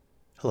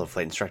Hello,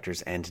 flight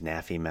instructors and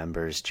NAFI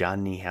members.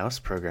 John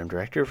Niehaus, Program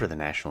Director for the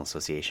National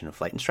Association of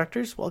Flight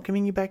Instructors,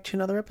 welcoming you back to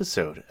another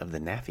episode of the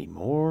NAFI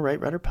More Right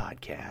Rudder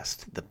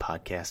Podcast, the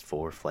podcast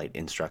for flight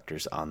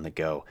instructors on the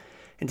go.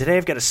 And today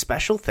I've got a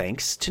special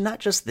thanks to not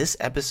just this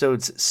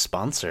episode's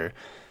sponsor,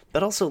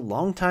 but also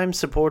longtime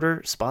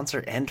supporter,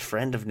 sponsor, and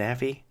friend of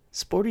NAFI,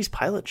 Sporty's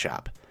Pilot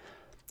Shop.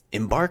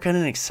 Embark on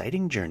an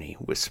exciting journey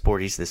with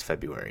Sporty's this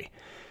February.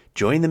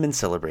 Join them in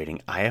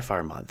celebrating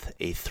IFR Month,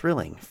 a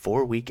thrilling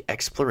 4-week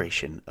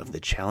exploration of the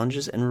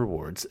challenges and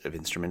rewards of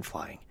instrument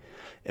flying.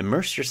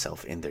 Immerse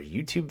yourself in their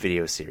YouTube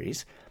video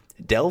series,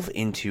 delve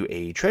into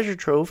a treasure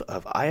trove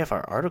of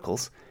IFR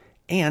articles,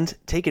 and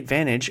take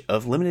advantage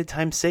of limited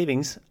time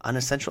savings on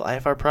essential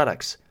IFR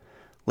products.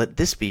 Let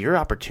this be your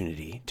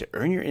opportunity to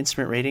earn your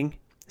instrument rating,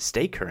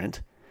 stay current,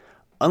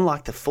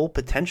 unlock the full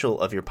potential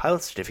of your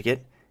pilot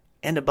certificate,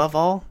 and above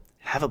all,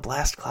 have a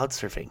blast cloud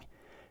surfing.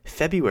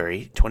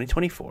 February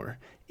 2024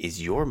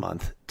 is your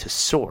month to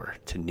soar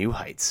to new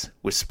heights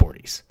with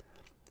Sporty's.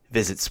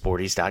 Visit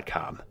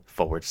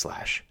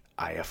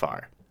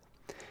sportys.com/IFR.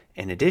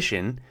 In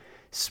addition,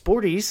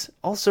 Sporty's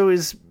also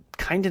is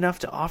kind enough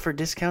to offer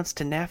discounts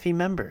to NAFI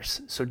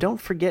members, so don't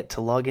forget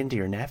to log into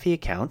your NAFI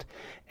account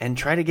and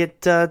try to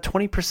get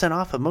 20%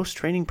 off of most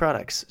training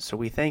products. So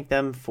we thank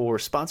them for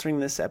sponsoring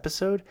this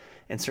episode,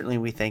 and certainly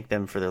we thank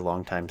them for their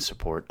longtime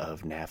support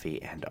of NAFI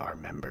and our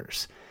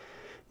members.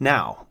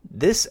 Now,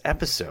 this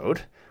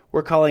episode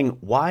we're calling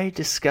Why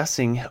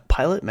Discussing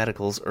Pilot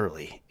Medicals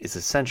Early is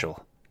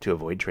Essential to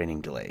Avoid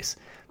Training Delays.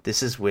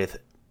 This is with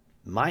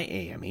my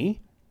AME,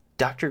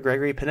 Dr.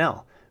 Gregory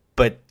Pinnell.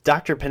 But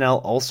Dr.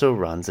 Pinnell also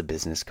runs a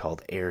business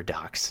called Air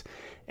Docs.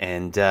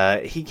 And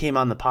he came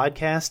on the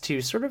podcast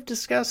to sort of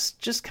discuss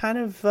just kind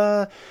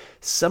of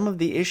some of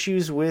the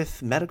issues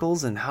with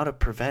medicals and how to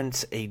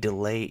prevent a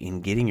delay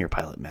in getting your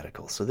pilot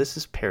medical. So this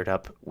is paired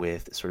up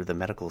with sort of the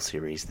medical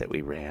series that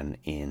we ran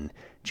in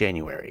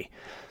January.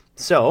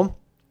 So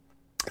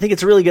I think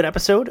it's a really good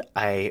episode.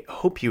 I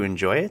hope you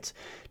enjoy it.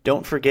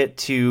 Don't forget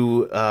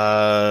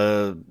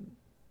to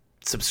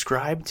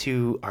subscribe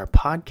to our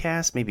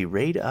podcast, maybe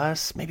rate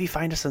us, maybe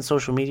find us on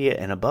social media,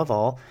 and above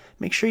all,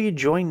 make sure you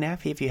join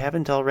NAFI if you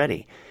haven't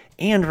already.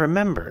 And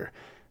remember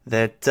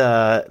that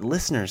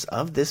listeners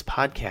of this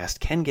podcast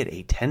can get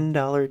a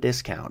 $10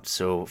 discount.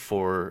 So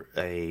for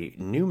a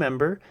new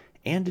member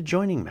and a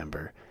joining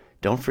member,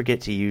 don't forget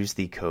to use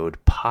the code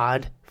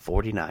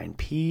POD49,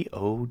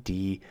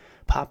 P-O-D,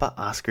 Papa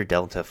Oscar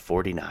Delta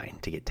 49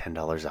 to get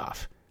 $10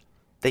 off.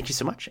 Thank you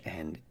so much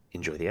and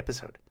enjoy the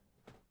episode.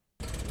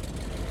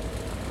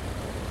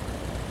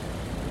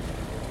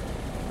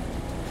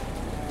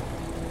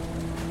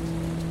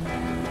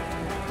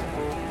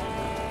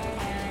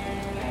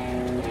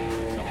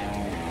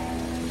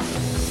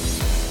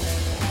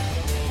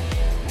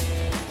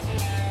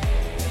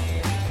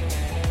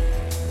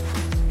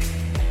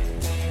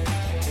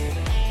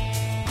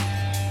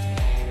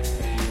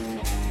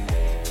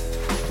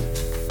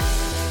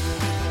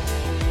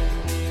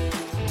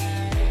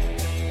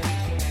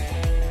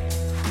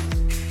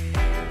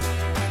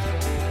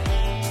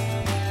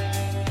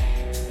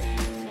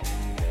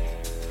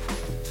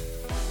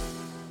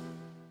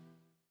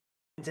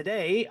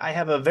 Today, I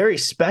have a very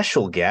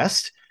special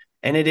guest,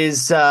 and it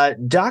is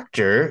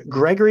Dr.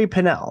 Gregory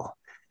Pinnell.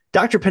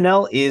 Dr.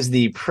 Pinnell is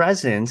the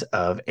president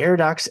of Air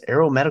Docs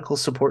Aeromedical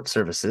Support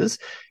Services.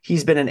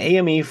 He's been an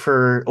AME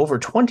for over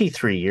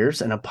 23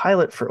 years and a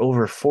pilot for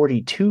over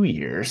 42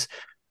 years.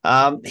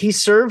 He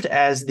served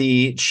as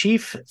the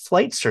chief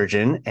flight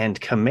surgeon and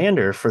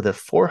commander for the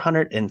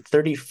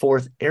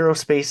 434th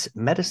Aerospace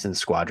Medicine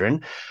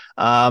Squadron.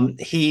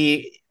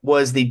 He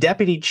was the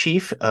deputy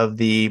chief of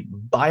the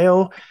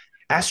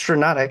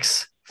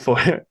Astronautics,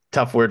 for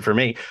tough word for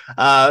me,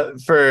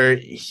 for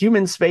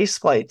human space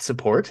flight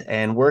support,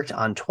 and worked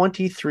on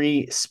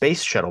 23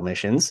 space shuttle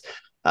missions.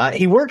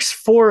 He works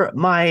for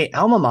my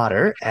alma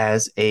mater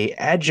as a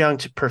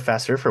adjunct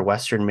professor for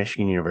Western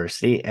Michigan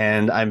University,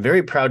 and I'm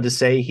very proud to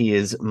say he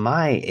is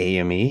my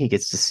AME. He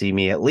gets to see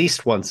me at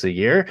least once a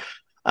year.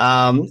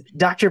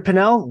 Dr.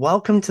 Pinnell,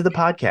 welcome to the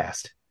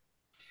podcast.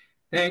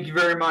 Thank you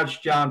very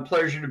much, John.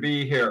 Pleasure to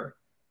be here.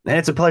 And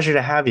it's a pleasure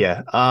to have you.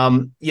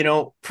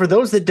 For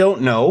those that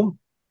don't know,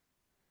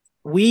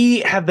 we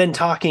have been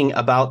talking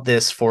about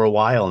this for a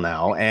while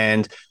now,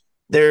 and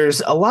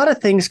there's a lot of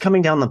things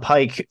coming down the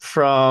pike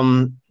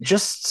from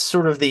just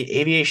sort of the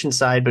aviation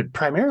side, but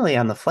primarily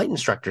on the flight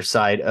instructor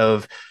side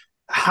of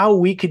how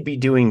we could be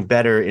doing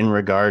better in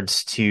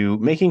regards to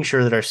making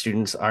sure that our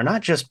students are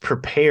not just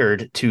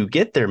prepared to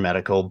get their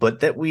medical, but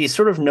that we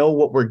sort of know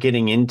what we're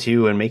getting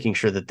into and making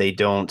sure that they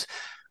don't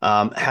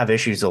have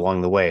issues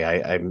along the way.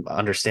 I'm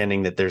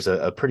understanding that there's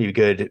a pretty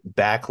good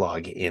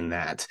backlog in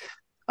that.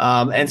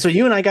 And so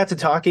you and I got to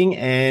talking,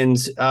 and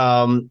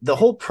the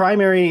whole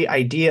primary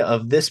idea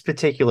of this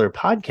particular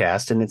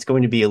podcast, and it's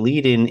going to be a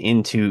lead in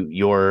into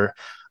your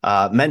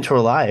Mentor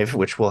Live,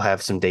 which we'll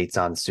have some dates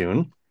on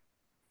soon.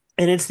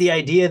 And it's the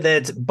idea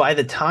that by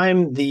the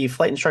time the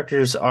flight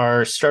instructors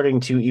are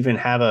starting to even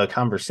have a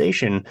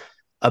conversation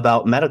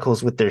about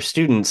medicals with their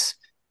students,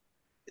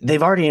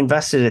 they've already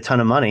invested a ton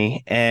of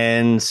money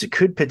and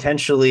could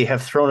potentially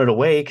have thrown it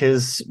away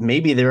because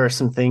maybe there are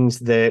some things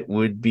that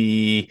would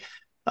be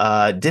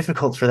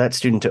difficult for that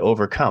student to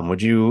overcome.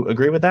 Would you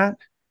agree with that?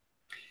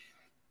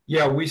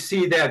 Yeah, we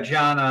see that,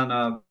 John, on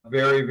a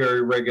very,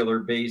 very regular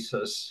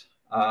basis.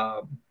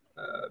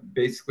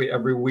 Basically,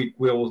 every week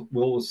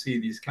we'll see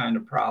these kind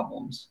of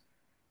problems.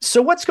 So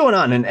what's going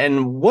on,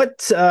 and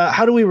what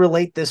how do we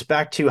relate this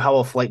back to how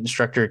a flight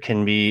instructor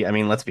can be, I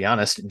mean, let's be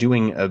honest,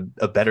 doing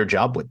a better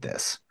job with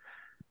this?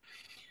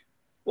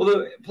 Well,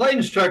 the flight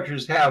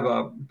instructors have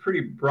a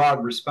pretty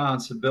broad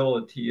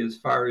responsibility as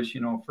far as,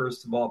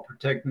 first of all,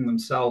 protecting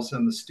themselves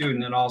and the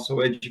student, and also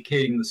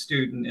educating the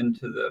student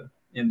into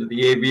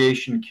the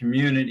aviation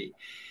community.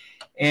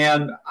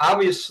 And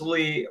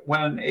obviously,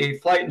 when a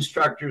flight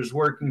instructor is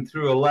working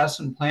through a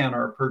lesson plan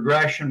or a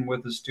progression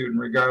with a student,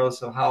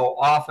 regardless of how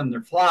often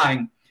they're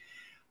flying,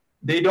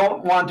 they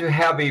don't want to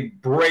have a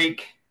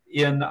break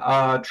in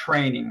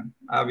training.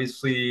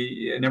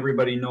 Obviously, and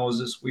everybody knows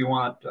this, we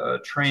want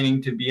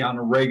training to be on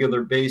a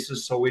regular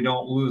basis so we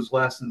don't lose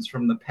lessons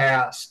from the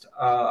past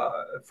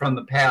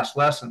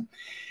lesson.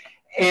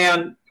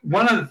 And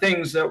one of the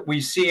things that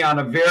we see on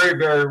a very,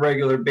 very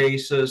regular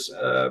basis,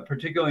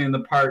 particularly in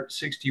the Part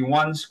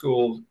 61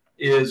 schools,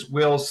 is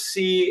we'll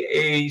see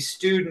a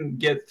student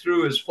get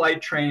through his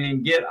flight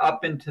training, get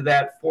up into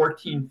that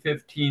 14,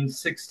 15,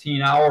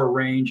 16-hour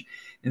range,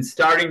 and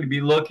starting to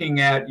be looking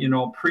at,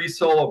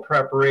 pre-solo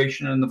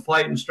preparation. And the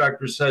flight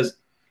instructor says,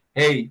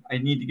 hey, I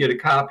need to get a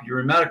copy of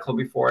your medical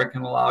before I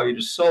can allow you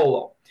to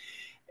solo.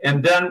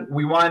 And then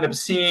we wind up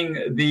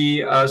seeing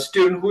the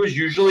student, who is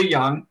usually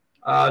young,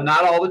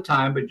 not all the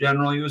time, but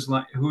generally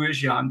who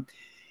is young.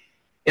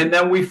 And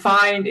then we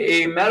find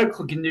a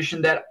medical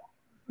condition that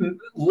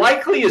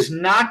likely is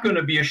not going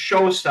to be a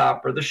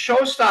showstopper. The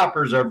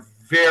showstoppers are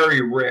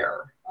very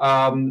rare.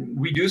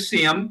 We do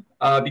see them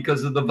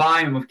because of the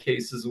volume of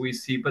cases we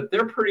see, but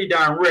they're pretty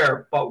darn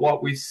rare. But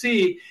what we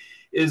see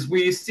is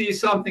we see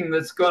something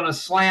that's going to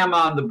slam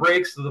on the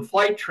brakes of the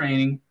flight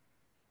training,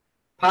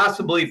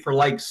 possibly for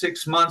like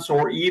 6 months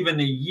or even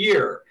a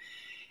year.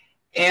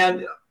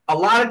 And a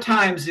lot of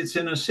times it's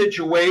in a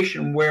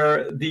situation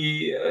where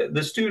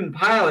the student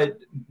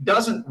pilot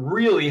doesn't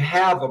really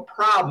have a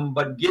problem,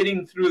 but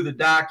getting through the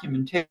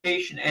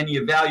documentation and the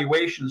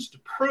evaluations to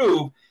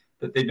prove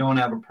that they don't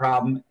have a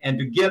problem and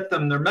to get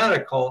them their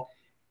medical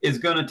is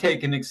going to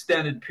take an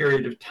extended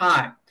period of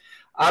time.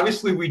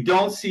 Obviously, we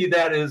don't see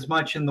that as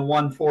much in the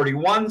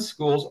 141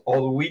 schools,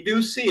 although we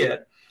do see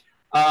it,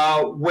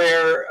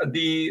 where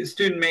the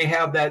student may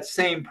have that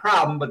same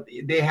problem, but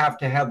they have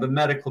to have the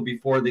medical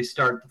before they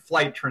start the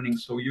flight training.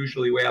 So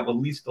usually we have at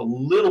least a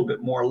little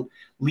bit more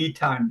lead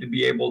time to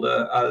be able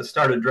to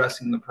start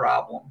addressing the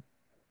problem.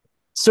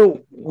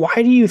 So why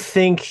do you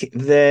think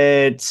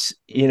that,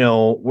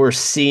 we're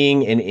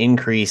seeing an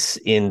increase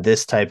in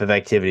this type of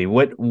activity?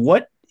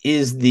 What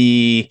is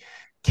the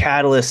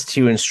catalyst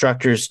to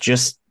instructors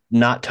just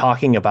not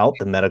talking about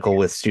the medical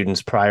with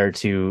students prior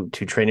to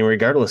training,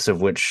 regardless of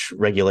which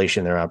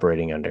regulation they're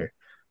operating under?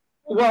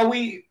 Well,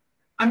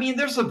 I mean,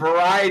 there's a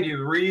variety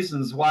of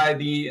reasons why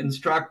the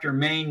instructor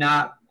may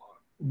not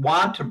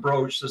want to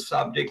broach the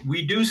subject.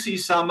 We do see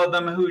some of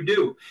them who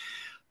do.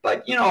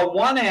 But,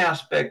 one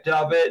aspect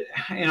of it,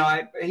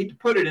 I hate to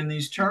put it in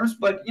these terms,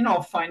 but,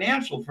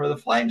 financial for the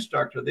flight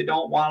instructor. They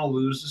don't want to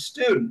lose a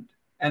student.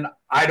 And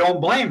I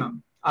don't blame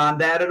them on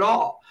that at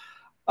all.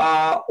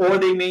 Or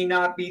they may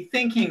not be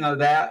thinking of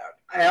that,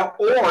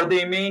 or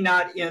they may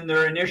not in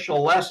their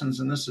initial lessons,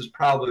 and this is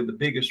probably the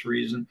biggest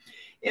reason,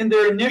 in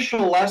their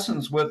initial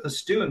lessons with the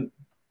student,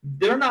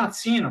 they're not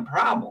seeing a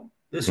problem.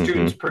 The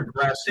student's Mm-hmm.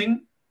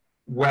 progressing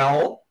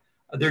well.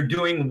 They're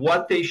doing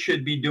what they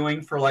should be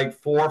doing for like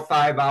 4 or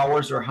 5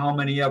 hours or how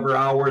many ever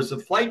hours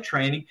of flight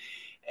training.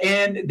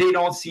 And they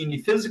don't see any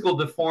physical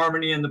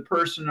deformity in the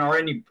person or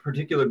any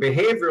particular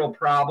behavioral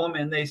problem.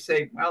 And they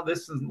say, well,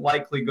 this isn't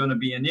likely going to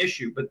be an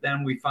issue. But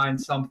then we find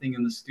something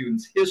in the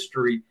student's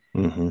history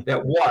Mm-hmm.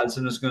 that was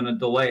and is going to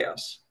delay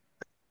us.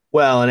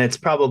 Well, and it's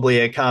probably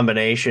a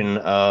combination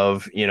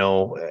of,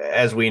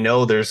 as we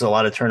know, there's a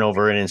lot of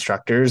turnover in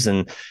instructors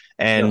and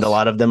a Yes.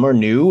 lot of them are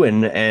new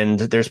and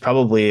there's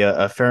probably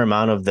a fair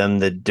amount of them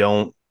that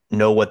don't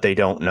know what they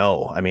don't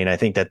know. I mean, I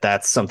think that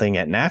that's something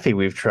at NAFI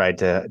we've tried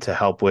to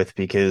help with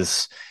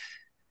because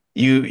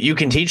you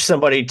can teach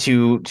somebody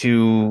to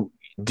do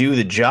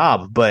the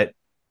job, but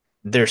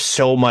there's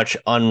so much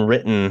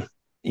unwritten,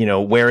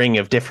 wearing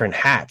of different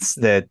hats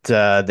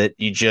that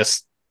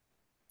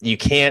you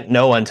can't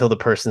know until the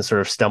person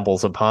sort of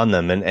stumbles upon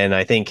them. And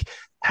I think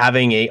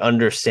having a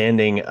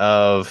understanding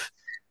of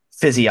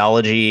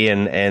physiology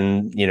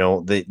and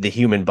the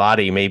human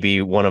body may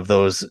be one of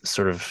those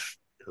sort of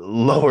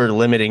lower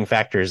limiting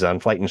factors on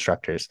flight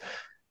instructors.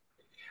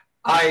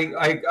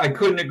 I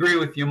couldn't agree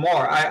with you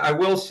more. I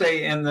will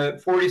say in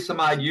the 40 some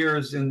odd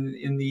years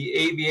in the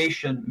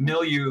aviation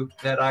milieu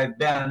that I've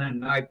been,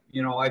 and I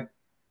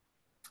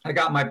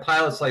got my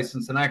pilot's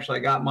license, and actually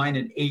I got mine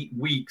in 8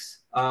 weeks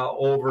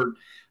over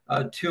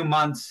 2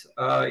 months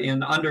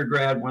in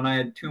undergrad when I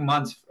had 2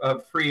 months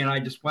free, and I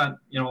just went,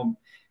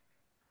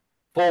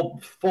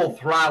 full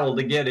throttle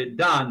to get it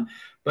done.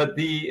 But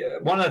the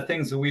one of the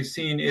things that we've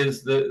seen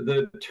is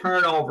the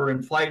turnover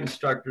in flight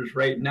instructors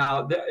right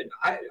now.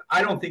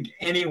 I don't think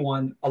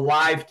anyone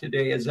alive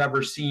today has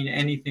ever seen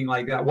anything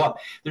like that. Well,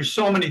 there's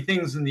so many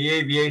things in the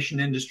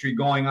aviation industry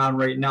going on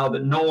right now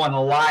that no one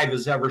alive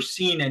has ever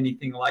seen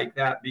anything like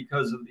that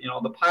because of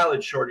the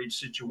pilot shortage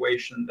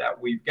situation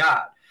that we've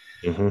got.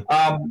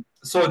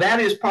 So that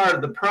is part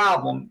of the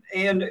problem.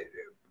 And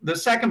the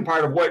second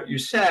part of what you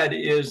said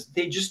is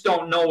they just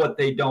don't know what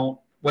they don't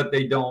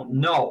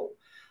know.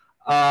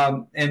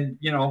 And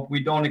we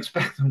don't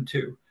expect them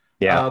to.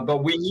 Yeah.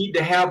 But we need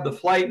to have the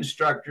flight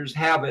instructors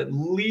have at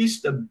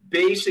least a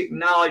basic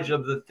knowledge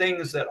of the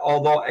things that,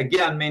 although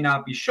again may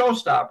not be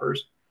showstoppers,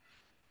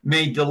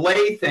 may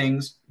delay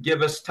things,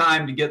 give us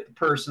time to get the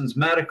person's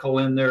medical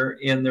in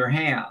their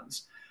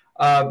hands.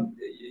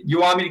 You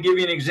want me to give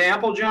you an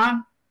example,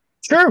 John?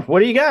 Sure. What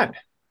do you got?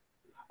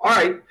 All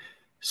right.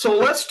 So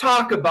let's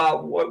talk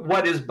about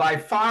what is by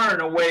far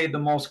and away the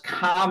most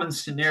common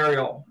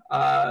scenario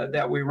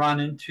that we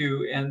run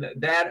into, and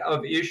that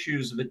of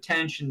issues of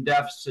attention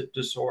deficit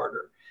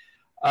disorder,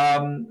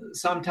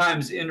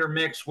 sometimes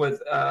intermixed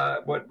with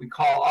what we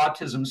call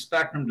autism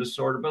spectrum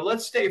disorder. But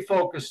let's stay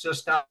focused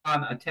just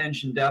on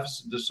attention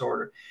deficit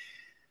disorder.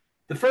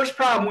 The first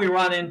problem we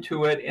run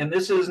into it, and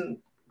this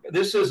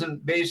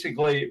isn't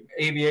basically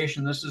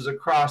aviation, this is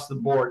across the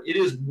board. It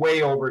is way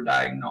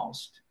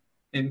overdiagnosed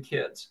in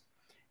kids.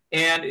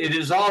 And it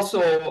is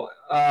also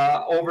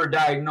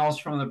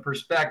overdiagnosed from the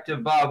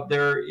perspective of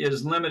there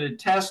is limited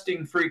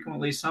testing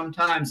frequently.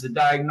 Sometimes the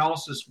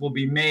diagnosis will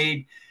be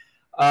made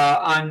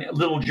on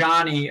little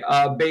Johnny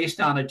based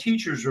on a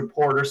teacher's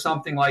report or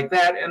something like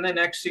that. And the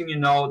next thing you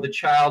know, the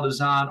child is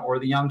on, or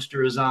the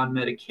youngster is on,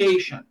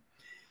 medication.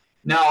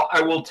 Now,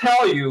 I will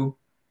tell you,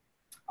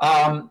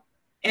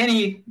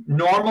 any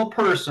normal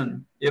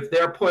person, if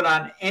they're put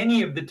on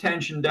any of the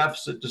attention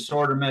deficit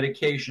disorder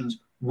medications,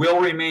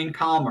 will remain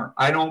calmer.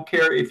 I don't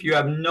care if you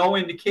have no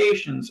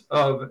indications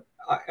of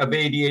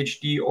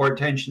ADHD or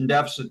attention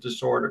deficit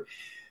disorder,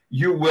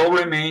 you will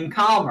remain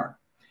calmer.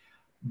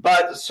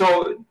 But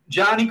so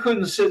Johnny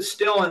couldn't sit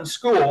still in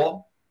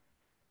school.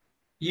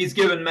 He's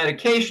given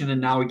medication and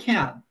now he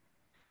can.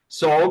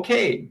 So,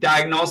 okay,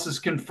 diagnosis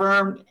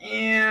confirmed,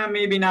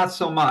 maybe not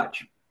so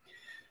much.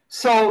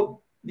 So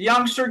the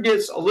youngster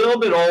gets a little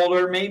bit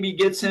older, maybe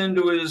gets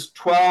into his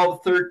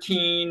 12,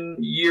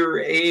 13-year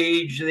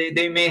age.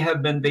 They may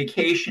have been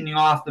vacationing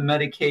off the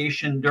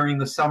medication during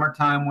the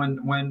summertime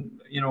when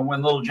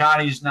little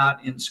Johnny's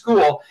not in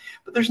school.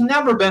 But there's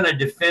never been a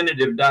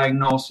definitive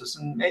diagnosis,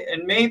 and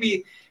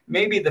maybe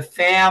the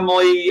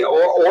family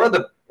or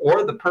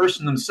the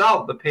person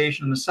themselves, the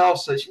patient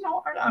themselves, says,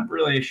 I'm not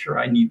really sure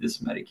I need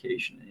this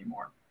medication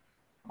anymore.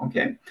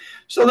 Okay,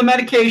 so the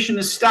medication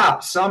is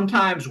stopped,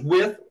 sometimes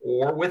with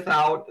or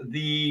without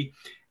the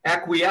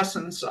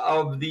acquiescence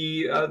of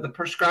the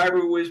prescriber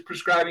who is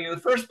prescribing in the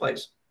first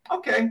place.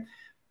 Okay,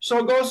 so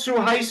it goes through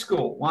high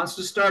school, wants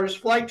to start his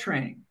flight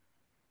training.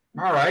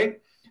 All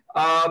right,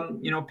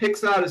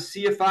 picks out his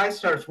CFI,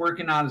 starts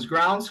working on his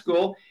ground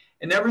school,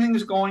 and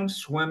everything's going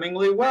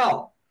swimmingly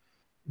well.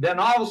 Then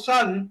all of a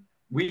sudden,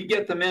 we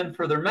get them in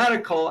for their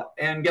medical,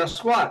 and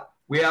guess what?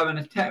 We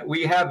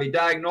have a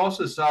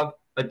diagnosis of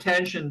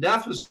attention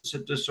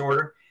deficit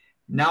disorder.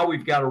 Now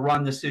we've got to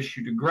run this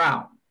issue to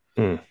ground.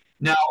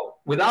 Now,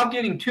 without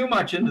getting too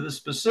much into the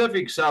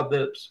specifics of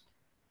this,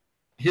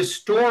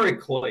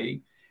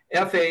 historically,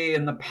 FAA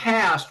in the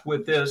past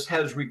with this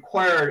has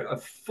required a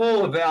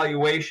full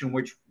evaluation,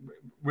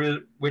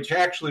 which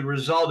actually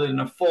resulted in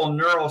a full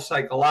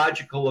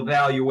neuropsychological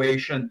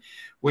evaluation,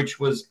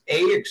 which was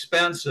A,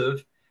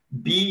 expensive,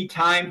 B,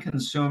 time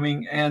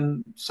consuming,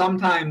 and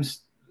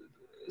sometimes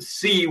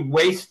C,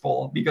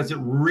 wasteful, because it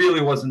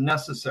really wasn't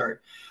necessary.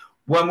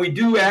 When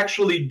we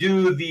actually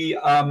do the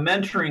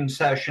mentoring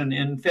session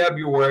in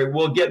February,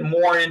 we'll get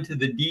more into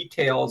the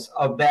details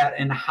of that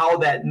and how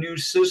that new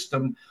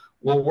system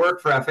will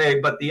work for FAA.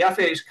 But the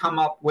FAA's come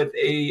up with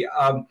a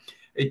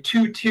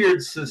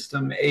two-tiered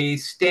system, a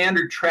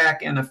standard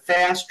track and a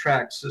fast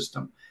track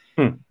system.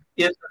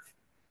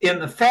 In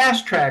the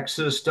fast track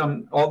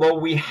system, although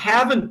we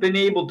haven't been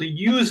able to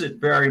use it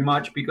very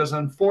much because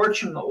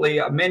unfortunately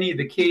many of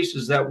the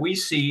cases that we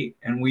see,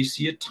 and we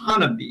see a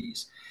ton of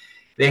these,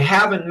 they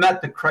haven't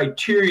met the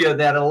criteria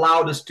that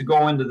allowed us to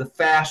go into the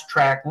fast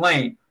track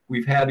lane.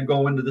 We've had to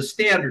go into the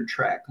standard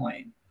track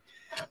lane.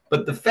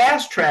 But the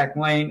fast track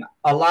lane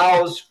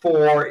allows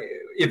for,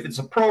 if it's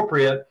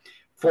appropriate,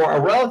 for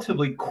a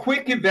relatively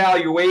quick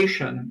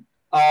evaluation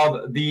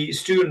of the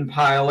student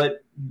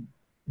pilot,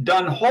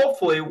 done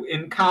hopefully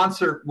in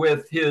concert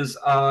with his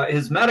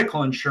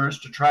medical insurance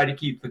to try to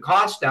keep the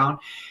cost down.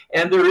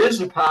 And there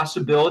is a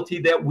possibility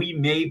that we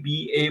may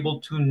be able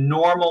to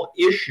normal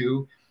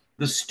issue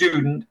the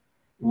student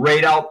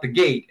right out the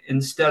gate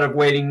instead of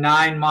waiting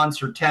 9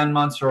 months or 10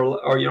 months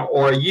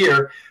or a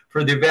year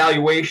for the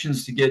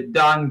evaluations to get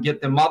done,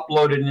 get them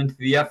uploaded into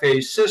the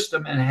FAA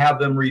system and have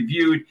them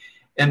reviewed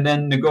and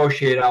then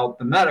negotiate out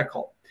the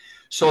medical.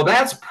 So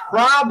that's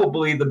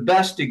probably the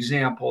best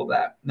example of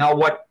that. Now,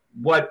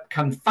 what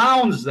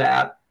confounds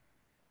that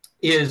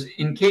is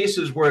in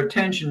cases where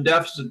attention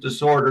deficit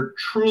disorder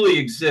truly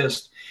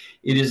exists,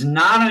 it is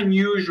not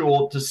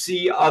unusual to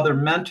see other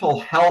mental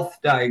health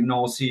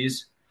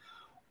diagnoses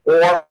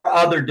or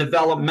other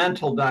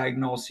developmental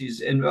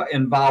diagnoses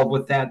involved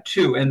with that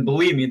too. And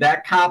believe me,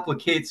 that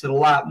complicates it a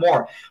lot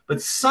more.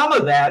 But some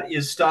of that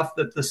is stuff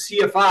that the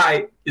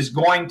CFI is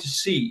going to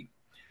see.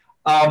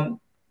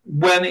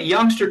 When a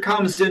youngster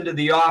comes into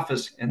the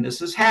office, and this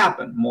has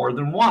happened more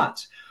than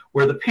once,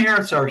 where the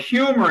parents are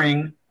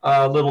humoring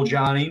little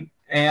Johnny,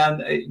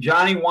 and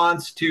Johnny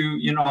wants to,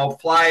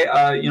 fly,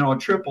 a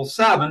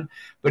 777,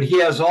 but he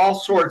has all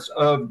sorts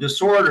of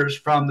disorders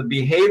from the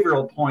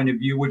behavioral point of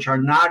view, which are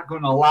not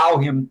going to allow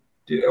him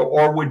to,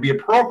 or would be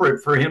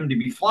appropriate for him to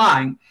be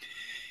flying.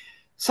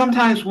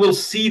 Sometimes we'll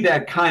see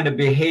that kind of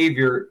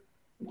behavior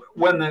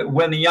when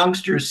the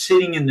youngster is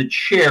sitting in the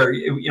chair,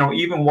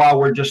 even while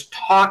we're just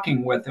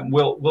talking with him,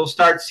 we'll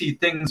start to see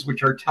things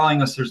which are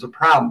telling us there's a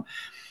problem.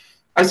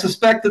 I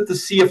suspect that the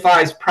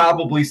CFIs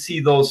probably see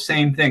those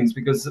same things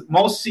because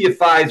most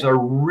CFIs are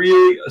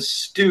really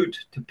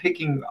astute to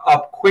picking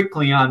up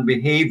quickly on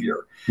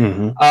behavior.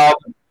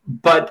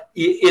 But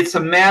it's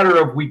a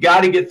matter of we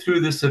got to get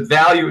through this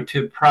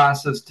evaluative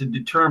process to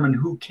determine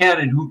who can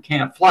and who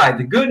can't fly.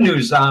 The good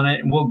news on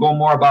it, and we'll go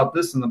more about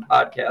this in the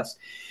podcast,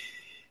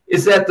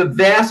 is that the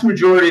vast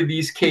majority of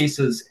these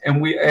cases, and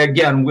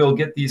we'll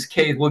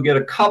get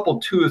a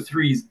couple, 2 or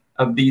 3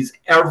 of these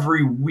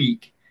every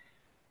week.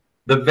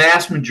 The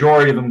vast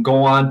majority of them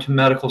go on to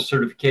medical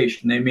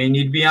certification. They may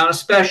need to be on a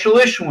special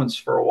issuance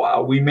for a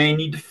while. We may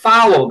need to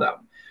follow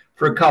them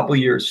for a couple of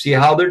years, see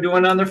how they're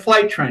doing on their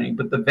flight training,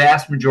 but the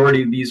vast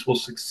majority of these will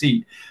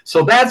succeed.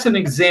 So that's an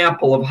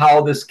example of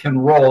how this can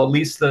roll, at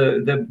least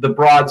the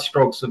broad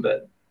strokes of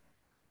it.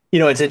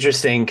 It's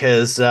interesting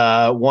because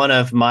one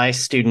of my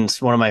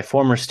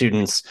former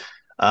students,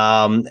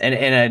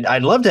 and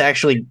I'd love to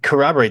actually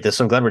corroborate this,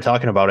 so I'm glad we're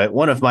talking about it.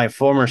 One of my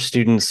former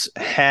students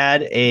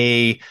had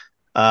a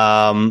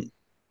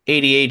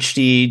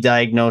ADHD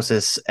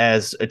diagnosis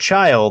as a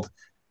child,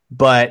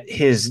 but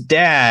his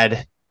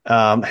dad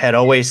had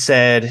always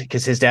said,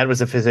 because his dad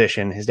was a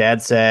physician, his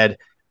dad said,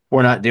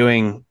 we're not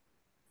doing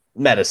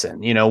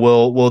medicine.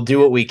 We'll do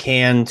what we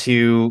can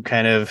to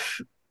kind of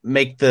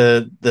make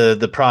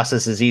the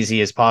process as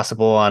easy as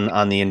possible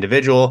on the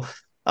individual.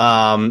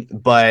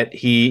 But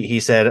he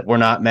said, we're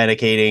not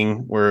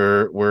medicating.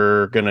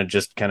 We're going to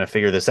just kind of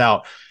figure this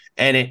out.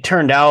 And it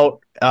turned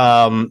out,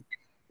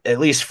 at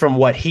least from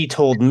what he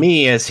told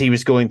me as he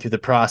was going through the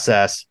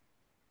process,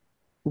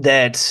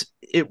 that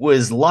it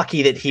was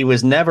lucky that he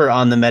was never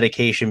on the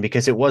medication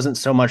because it wasn't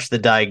so much the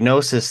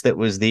diagnosis that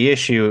was the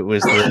issue. It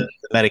was the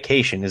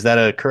medication. Is that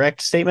a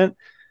correct statement?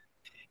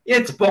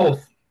 It's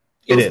both.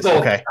 It's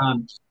both. Okay.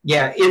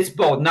 It's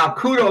both. Now,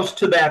 kudos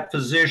to that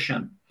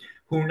physician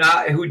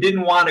who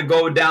didn't want to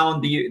go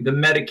down the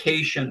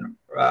medication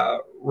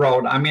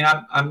road. I mean,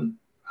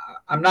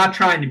 I'm not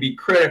trying to be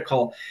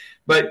critical,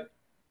 but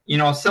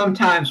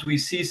sometimes we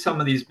see some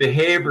of these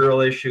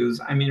behavioral issues.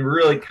 I mean, it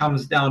really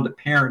comes down to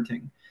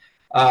parenting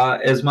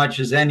as much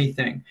as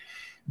anything.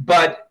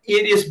 But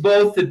it is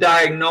both the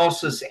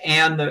diagnosis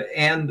and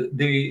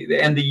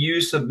the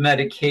use of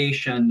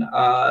medication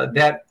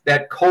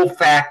that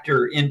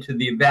cofactor into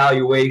the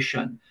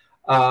evaluation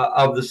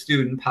of the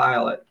student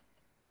pilot.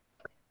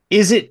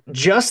 Is it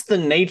just the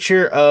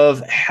nature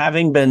of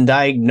having been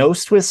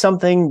diagnosed with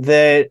something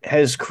that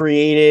has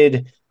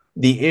created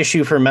the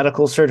issue for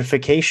medical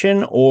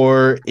certification,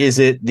 or is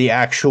it the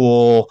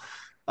actual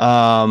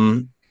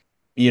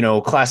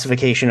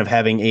classification of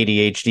having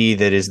ADHD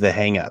that is the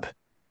hang up?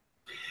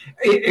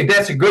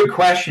 That's a good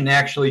question,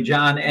 actually,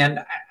 John. And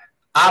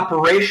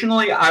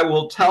operationally, I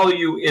will tell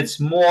you it's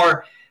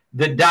more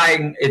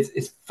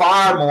it's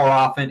far more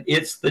often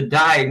it's the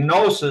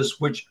diagnosis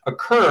which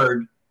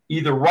occurred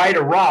either right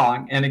or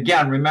wrong. And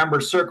again, remember,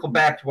 circle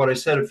back to what I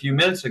said a few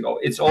minutes ago.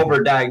 It's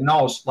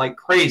overdiagnosed like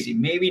crazy.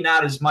 Maybe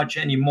not as much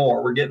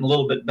anymore. We're getting a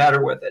little bit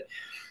better with it.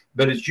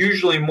 But it's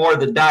usually more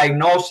the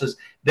diagnosis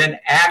than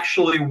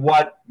actually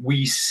what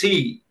we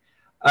see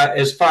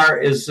as far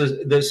as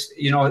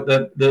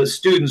the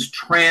students'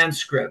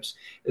 transcripts.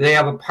 They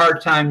have a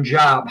part-time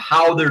job,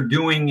 how they're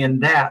doing in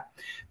that.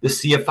 The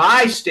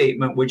CFI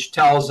statement, which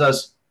tells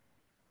us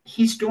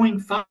he's doing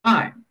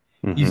fine.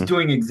 Mm-hmm. He's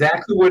doing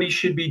exactly what he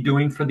should be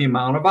doing for the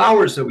amount of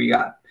hours that we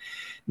got.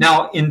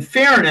 Now, in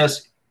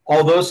fairness,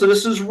 although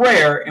this is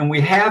rare, and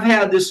we have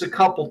had this a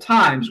couple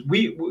times,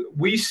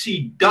 we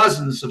see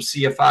dozens of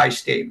CFI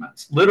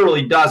statements,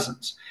 literally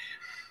dozens.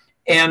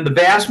 And the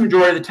vast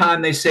majority of the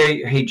time they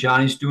say, hey,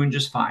 Johnny's doing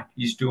just fine.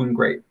 He's doing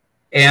great.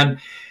 And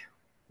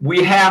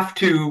we have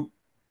to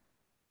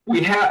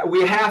we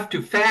have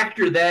to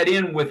factor that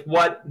in with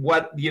what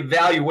the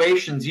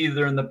evaluations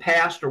either in the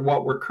past or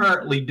what we're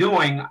currently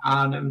doing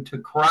on them to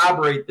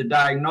corroborate the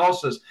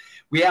diagnosis.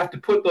 We have to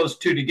put those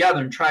two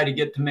together and try to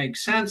get to make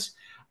sense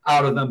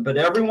out of them. But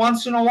every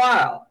once in a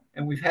while,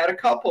 and we've had a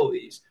couple of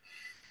these,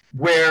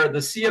 where the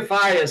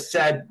CFI has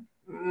said,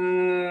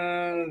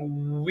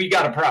 we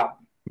got a problem.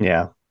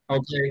 Yeah.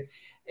 Okay.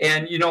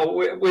 And,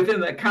 within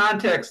the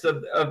context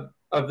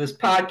of this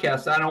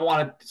podcast, I don't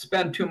want to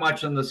spend too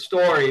much on the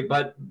story,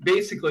 but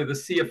basically the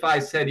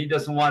CFI said he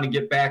doesn't want to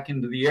get back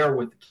into the air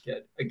with the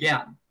kid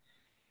again.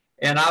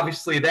 And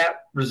obviously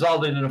that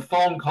resulted in a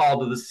phone call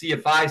to the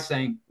CFI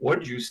saying, what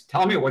did you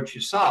tell me what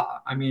you saw?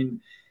 I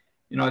mean,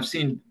 I've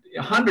seen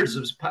hundreds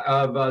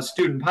of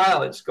student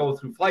pilots go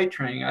through flight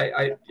training.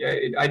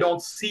 I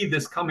don't see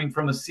this coming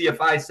from a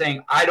CFI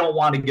saying, I don't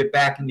want to get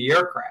back in the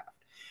aircraft.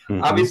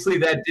 Mm-hmm. Obviously,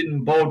 that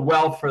didn't bode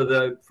well for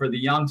the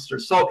youngster.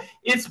 So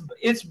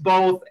it's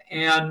both,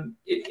 and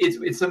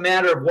it's a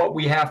matter of what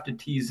we have to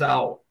tease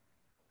out.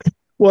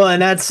 Well,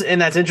 and that's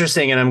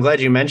interesting, and I'm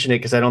glad you mentioned it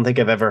because I don't think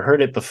I've ever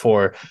heard it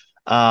before.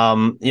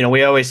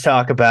 We always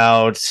talk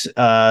about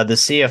the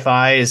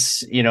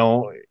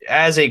CFIs,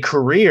 as a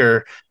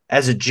career,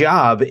 as a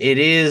job, it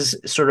is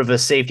sort of a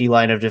safety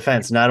line of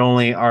defense. Not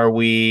only are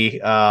we,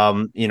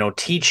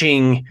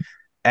 teaching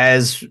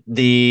as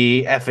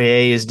the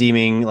FAA is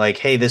deeming like,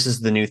 hey, this is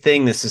the new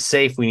thing. This is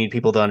safe. We need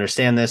people to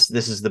understand this.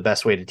 This is the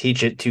best way to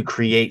teach it to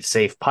create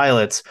safe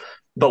pilots.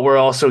 But we're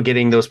also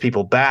getting those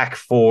people back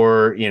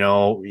for,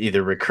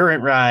 either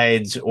recurrent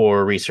rides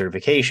or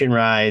recertification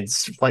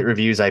rides, flight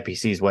reviews,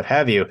 IPCs, what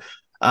have you.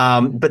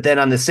 But then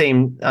on the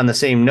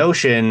same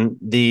notion,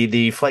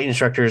 the flight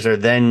instructors are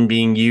then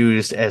being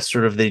used as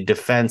sort of the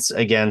defense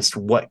against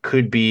what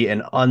could be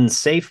an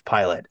unsafe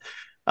pilot.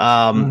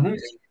 Mm-hmm.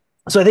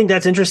 So I think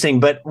that's interesting.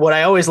 But what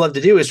I always love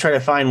to do is try to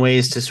find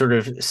ways to sort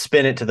of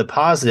spin it to the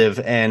positive.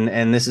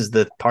 And this is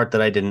the part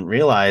that I didn't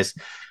realize.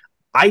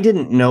 I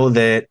didn't know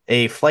that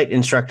a flight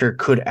instructor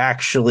could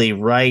actually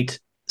write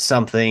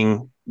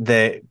something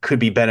that could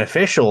be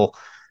beneficial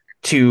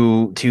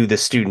to the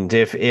student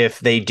if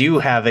they do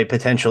have a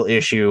potential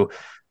issue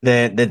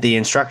that the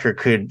instructor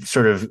could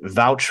sort of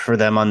vouch for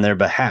them on their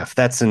behalf.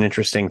 That's an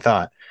interesting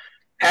thought.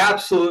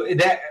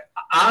 Absolutely.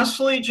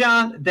 Honestly,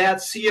 John, that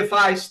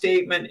CFI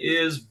statement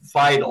is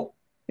vital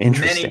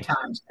many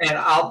times. And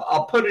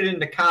I'll put it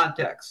into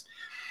context.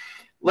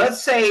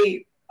 Let's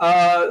say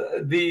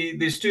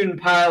the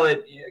student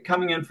pilot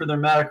coming in for their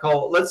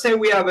medical, let's say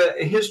we have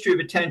a history of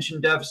attention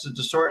deficit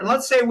disorder, and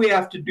let's say we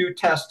have to do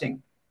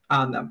testing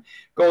on them,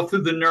 go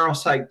through the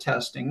neuropsych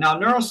testing. Now,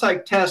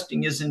 neuropsych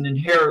testing isn't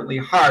inherently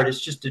hard. It's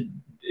just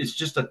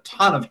a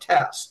ton of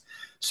tests,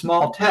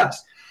 small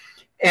tests.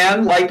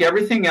 And like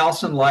everything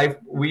else in life,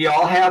 we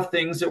all have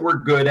things that we're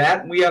good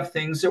at, and we have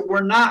things that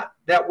we're not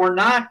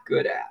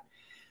good at.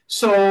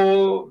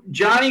 So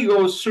Johnny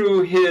goes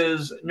through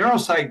his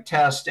neuropsych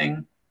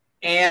testing,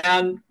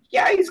 and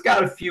yeah, he's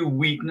got a few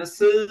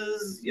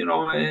weaknesses,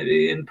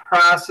 in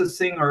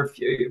processing or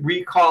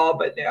recall,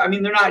 but I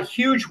mean, they're not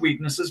huge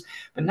weaknesses.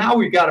 But now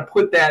we've got to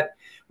put that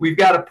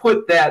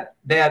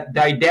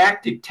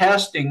didactic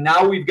testing.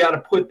 Now we've got to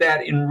put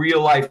that in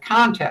real life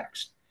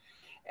context.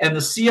 And the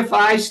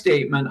CFI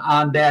statement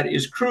on that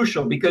is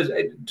crucial because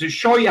to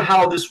show you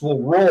how this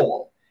will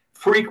roll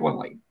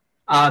frequently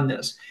on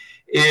this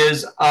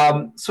is,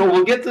 so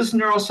we'll get this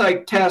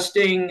neuropsych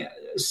testing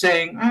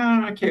saying,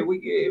 okay,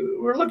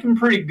 we're looking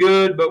pretty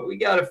good, but we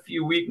got a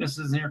few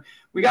weaknesses here.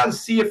 We got a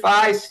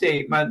CFI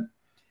statement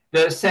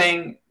that's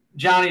saying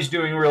Johnny's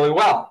doing really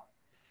well.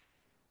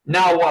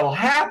 Now, what'll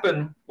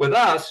happen with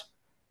us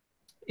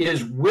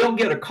is we'll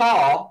get a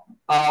call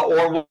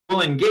or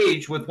we'll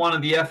engage with one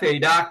of the FAA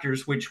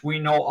doctors, which we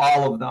know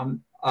all of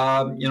them.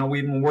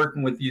 We've been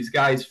working with these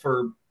guys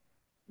for,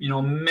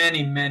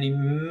 many, many,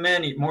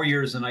 many more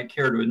years than I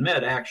care to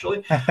admit,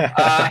 actually.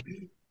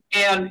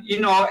 And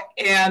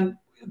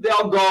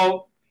they'll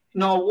go,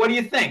 what do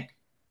you think?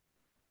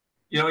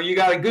 You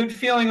got a good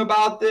feeling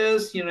about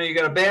this, you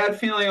got a bad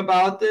feeling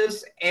about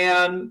this.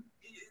 And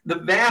the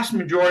vast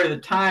majority of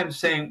the time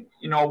saying,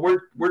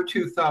 we're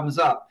two thumbs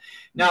up.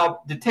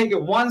 Now, to take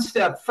it one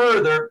step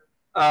further,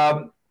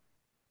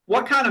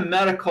 what kind of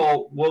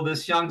medical will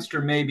this youngster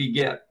maybe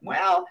get?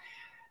 Well,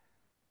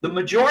 the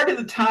majority of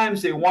the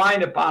times they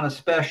wind up on a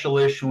special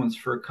issuance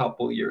for a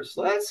couple of years.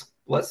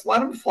 Let's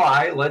let him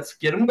fly. Let's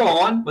get him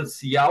going. Let's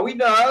see how he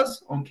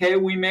does. Okay,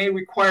 we may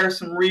require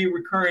some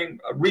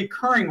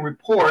recurring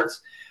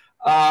reports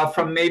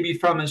from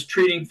his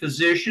treating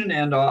physician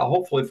and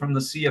hopefully from the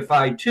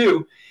CFI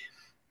too,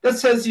 that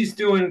says he's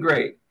doing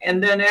great.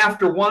 And then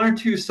after one or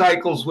two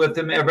cycles with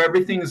him, if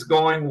everything's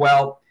going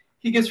well,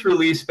 he gets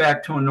released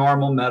back to a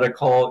normal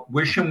medical.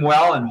 Wish him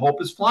well and hope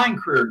his flying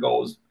career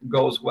goes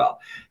well.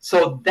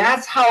 So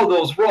that's how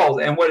those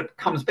roll. And what it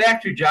comes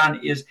back to, John,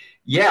 is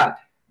that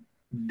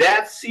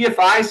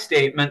CFI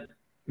statement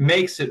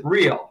makes it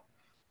real.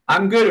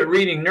 I'm good at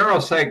reading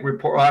neuropsych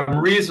report. I'm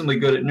reasonably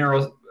good at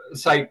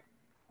neuropsych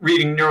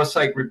reading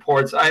neuropsych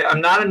reports.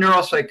 I'm not a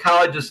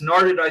neuropsychologist,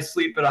 nor did I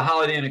sleep at a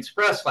Holiday Inn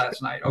Express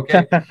last night,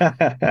 okay?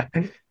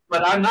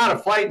 But I'm not a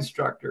flight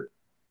instructor.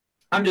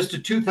 I'm just a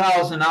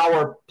 2,000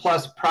 hour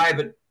plus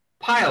private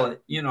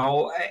pilot,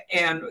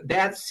 and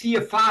that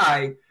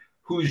CFI,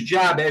 whose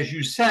job, as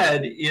you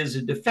said, is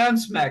a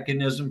defense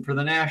mechanism for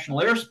the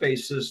national airspace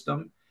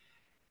system.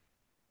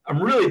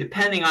 I'm really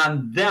depending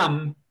on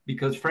them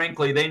because,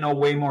 frankly, they know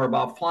way more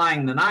about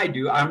flying than I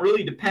do. I'm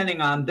really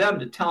depending on them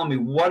to tell me,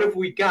 what have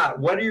we got?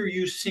 What are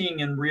you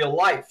seeing in real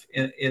life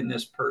in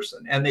this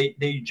person? And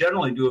they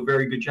generally do a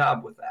very good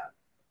job with that.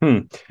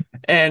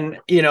 And,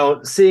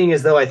 seeing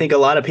as though I think a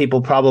lot of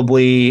people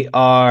probably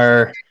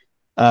are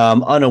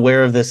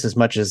unaware of this as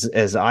much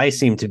as I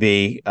seem to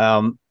be,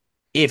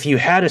 if you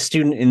had a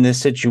student in this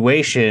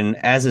situation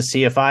as a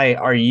CFI,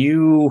 are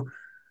you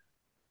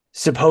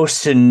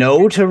supposed to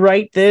know to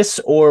write this,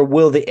 or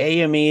will the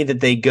AME that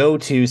they go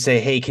to say,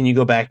 hey, can you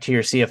go back to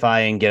your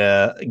CFI and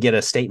get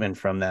a statement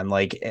from them?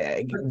 Like,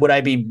 would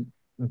I be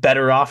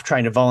better off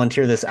trying to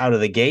volunteer this out of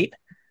the gate?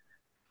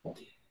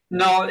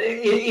 No,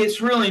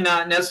 it's really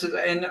not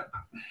necessary. And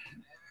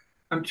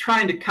I'm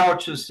trying to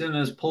couch this in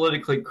as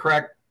politically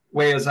correct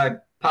way as I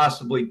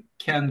possibly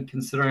can,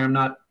 considering I'm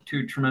not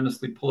too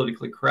tremendously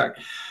politically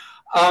correct.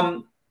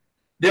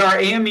 There are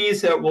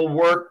AMEs that will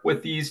work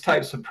with these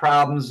types of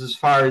problems as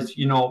far as,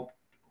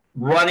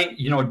 running,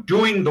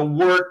 doing the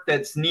work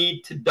that's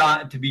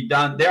to be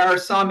done. There are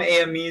some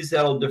AMEs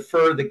that'll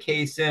defer the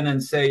case in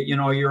and say,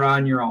 you're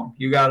on your own.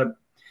 You got to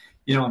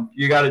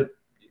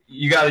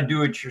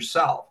do it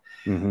yourself.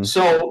 Mm-hmm.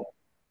 So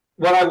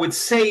what I would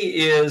say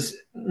is,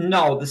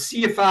 no, the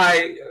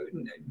CFI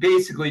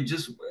basically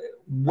just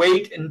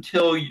wait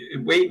until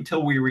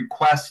we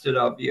request it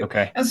of you.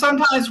 Okay. And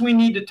sometimes we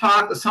need to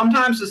talk.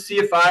 Sometimes the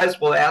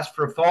CFIs will ask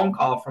for a phone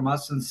call from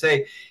us and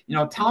say,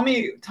 tell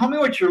me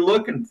what you're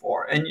looking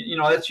for. And,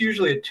 that's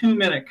usually a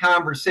 2-minute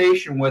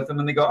conversation with them.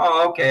 And they go,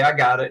 oh, okay, I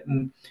got it.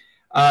 And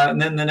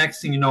then the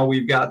next thing you know,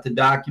 we've got the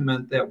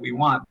document that we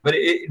want. But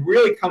it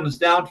really comes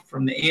down to,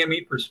 from the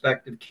AME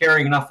perspective,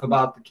 caring enough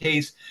about the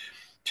case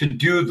to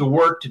do the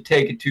work to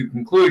take it to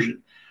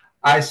conclusion.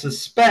 I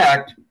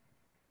suspect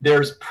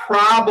there's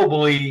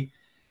probably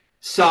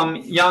some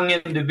young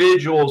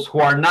individuals who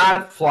are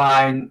not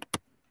flying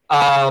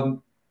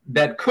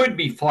that could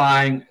be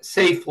flying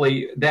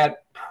safely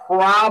that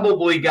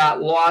probably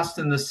got lost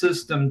in the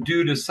system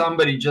due to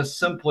somebody just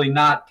simply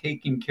not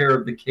taking care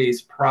of the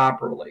case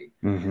properly.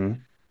 Mm-hmm.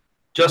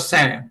 Just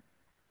saying.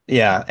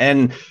 Yeah,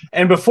 and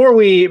before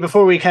we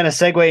kind of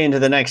segue into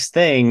the next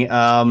thing,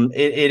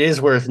 it is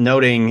worth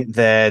noting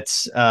that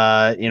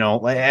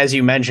as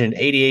you mentioned,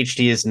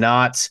 ADHD is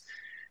not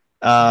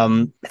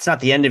it's not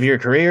the end of your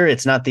career.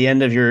 It's not the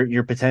end of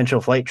your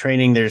potential flight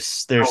training. There's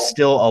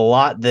still a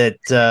lot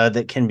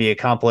that can be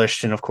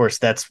accomplished. And of course,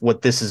 that's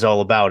what this is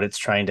all about. It's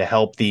trying to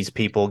help these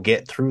people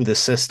get through the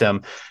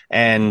system.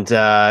 And,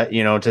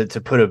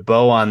 to put a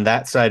bow on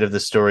that side of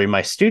the story,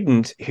 my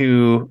student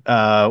who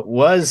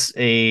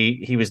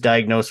he was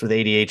diagnosed with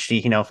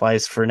ADHD, he now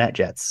flies for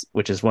NetJets,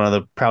 which is one of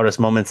the proudest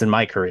moments in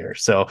my career.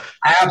 So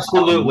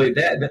absolutely.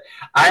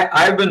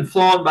 I've been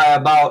flown by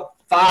about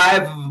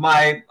five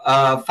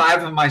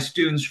of my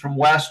students from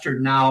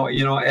Western now,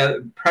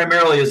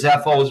 primarily as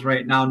FOs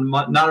right now.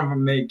 None of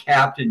them made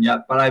captain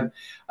yet, but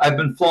I've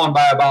been flown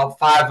by about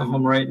 5 of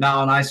them right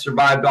now, and I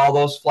survived all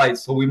those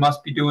flights. So we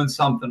must be doing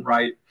something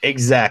right.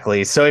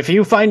 Exactly. So if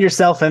you find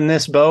yourself in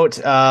this boat,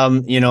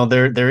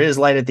 there is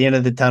light at the end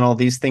of the tunnel.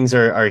 These things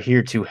are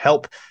here to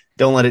help.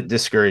 Don't let it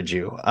discourage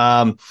you.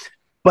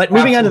 But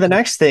moving on to the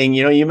next thing,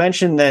 you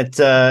mentioned that,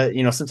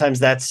 sometimes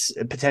that's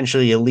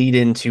potentially a lead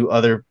into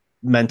other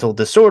mental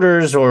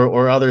disorders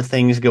or other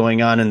things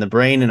going on in the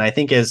brain. And I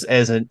think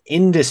as an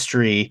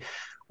industry,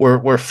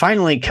 we're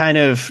finally kind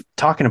of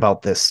talking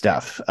about this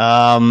stuff.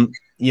 And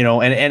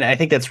I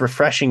think that's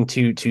refreshing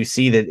to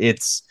see that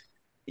it's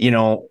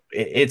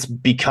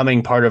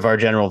becoming part of our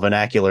general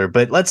vernacular.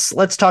 But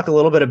let's talk a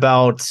little bit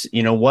about,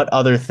 what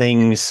other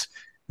things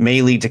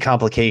may lead to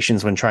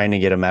complications when trying to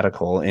get a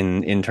medical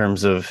in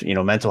terms of,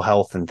 mental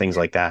health and things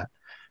like that.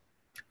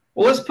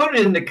 Well, let's put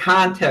it into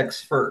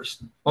context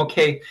first.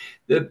 Okay,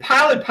 the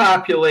pilot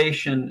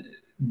population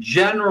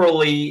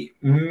generally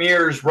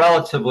mirrors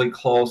relatively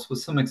close, with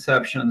some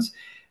exceptions,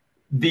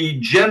 the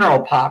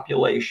general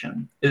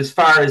population as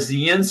far as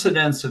the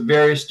incidence of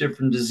various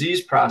different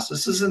disease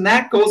processes, and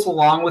that goes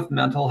along with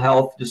mental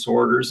health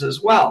disorders as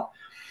well.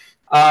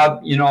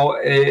 Pilots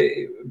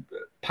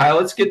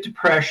get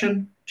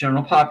depression,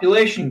 general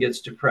population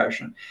gets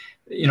depression.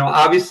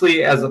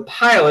 Obviously, as a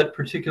pilot,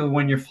 particularly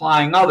when you're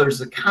flying others,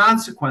 the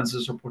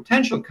consequences or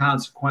potential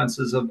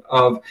consequences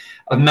of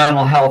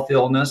mental health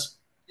illness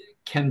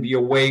can be a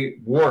way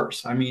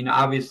worse. I mean,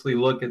 obviously,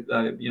 look at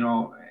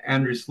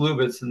Andreas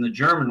Lubitz in the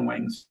German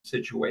wings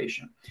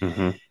situation.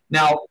 Mm-hmm.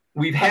 Now,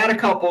 we've had a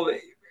couple,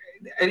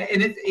 and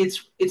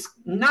it's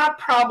not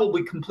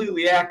probably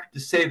completely accurate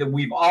to say that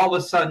we've all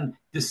of a sudden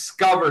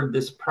discovered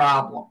this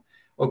problem.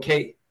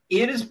 Okay,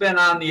 it has been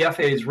on the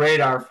FAA's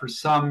radar for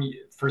some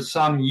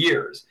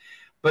years,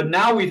 But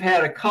now we've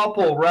had a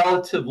couple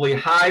relatively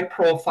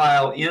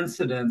high-profile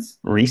incidents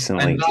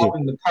recently too.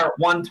 involving the Part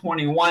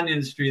 121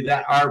 industry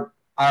that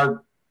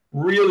are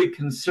really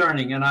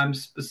concerning. And I'm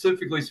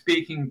specifically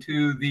speaking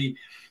to the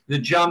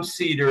jump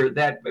seater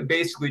that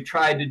basically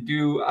tried to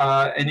do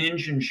an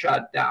engine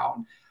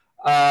shutdown.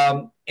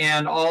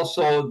 And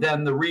also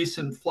then the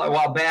recent flight,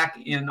 well, back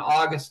in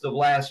August of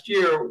last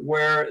year,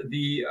 where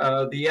the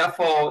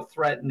FO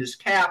threatened his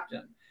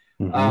captain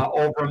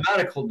over a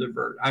medical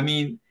divert. I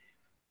mean,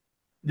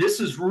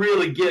 this is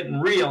really getting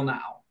real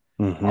now.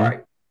 Mm-hmm. All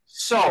right.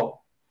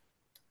 So,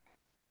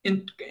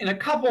 in a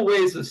couple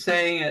ways of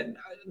saying it,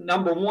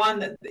 number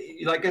one,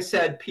 like I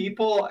said,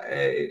 people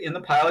in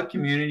the pilot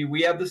community,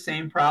 we have the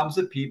same problems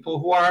that people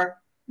who are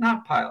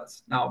not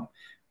pilots. Now,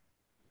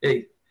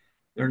 hey,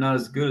 they're not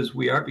as good as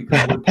we are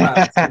because we're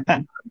pilots.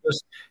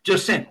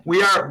 just saying,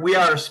 we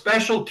are a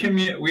special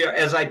community. We are,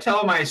 as I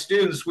tell my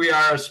students, we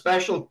are a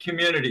special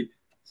community.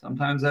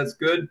 Sometimes that's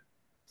good,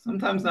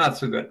 sometimes not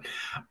so good.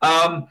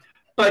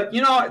 But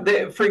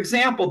for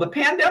example, the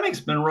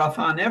pandemic's been rough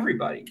on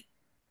everybody,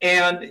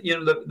 and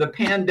the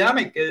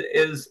pandemic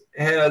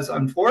has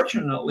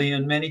unfortunately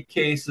in many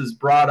cases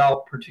brought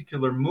out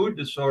particular mood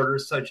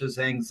disorders such as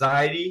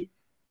anxiety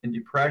and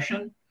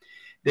depression.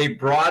 They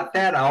brought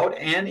that out,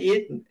 and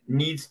it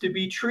needs to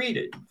be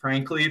treated.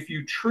 Frankly, if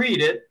you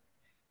treat it,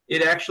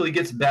 it actually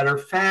gets better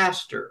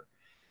faster.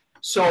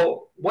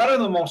 So, what are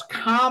the most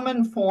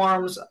common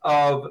forms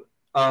of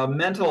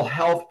mental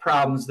health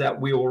problems that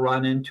we will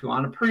run into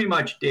on a pretty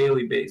much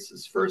daily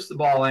basis? First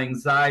of all,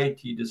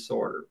 anxiety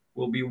disorder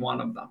will be one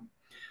of them.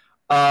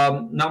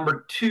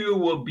 Number two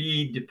will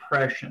be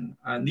depression.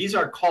 And these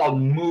are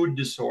called mood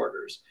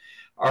disorders,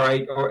 all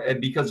right, or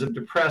because of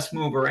depressed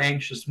mood or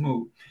anxious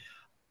mood.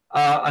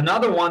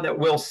 Another one that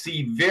we'll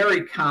see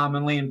very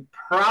commonly, and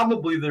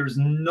probably there's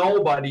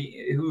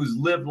nobody who's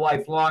lived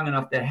life long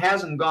enough that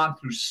hasn't gone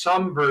through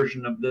some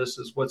version of this,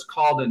 is what's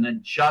called an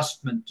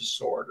adjustment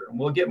disorder. And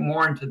we'll get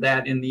more into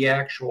that in the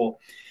actual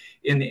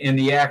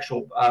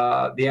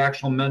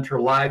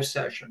Mentor Live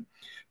session.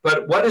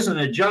 But what is an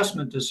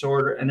adjustment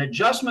disorder? An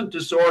adjustment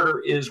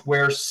disorder is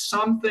where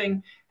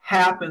something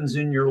happens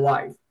in your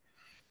life,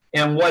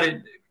 and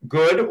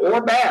good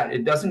or bad.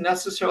 It doesn't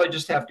necessarily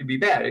just have to be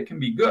bad. It can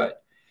be good.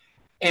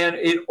 And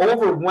it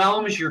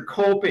overwhelms your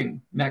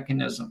coping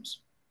mechanisms.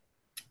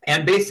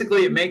 And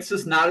basically, it makes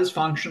us not as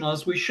functional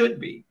as we should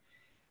be.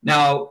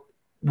 Now,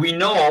 we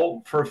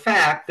know for a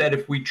fact that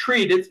if we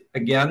treat it,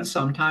 again,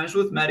 sometimes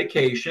with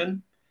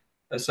medication,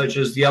 such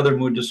as the other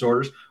mood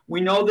disorders,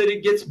 we know that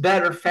it gets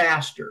better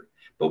faster.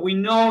 But we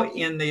know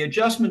in the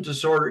adjustment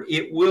disorder,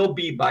 it will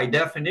be, by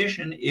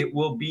definition, it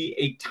will be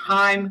a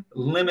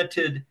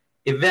time-limited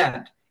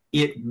event.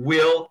 It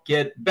will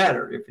get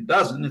better. If it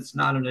doesn't, it's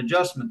not an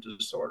adjustment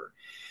disorder.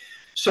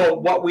 So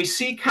what we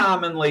see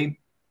commonly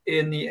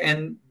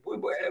and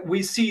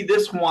we see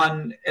this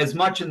one as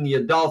much in the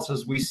adults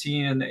as we see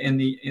in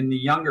the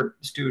younger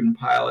student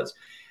pilots.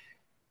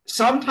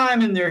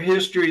 Sometime in their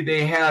history,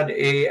 they had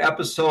a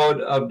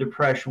episode of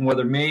depression,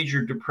 whether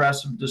major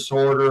depressive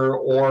disorder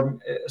or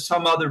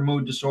some other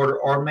mood disorder,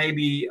 or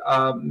maybe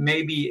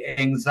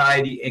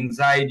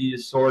anxiety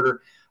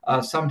disorder,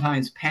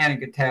 sometimes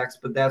panic attacks,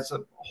 but that's a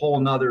whole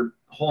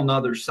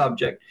nother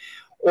subject.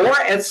 Or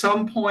at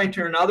some point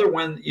or another,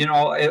 when,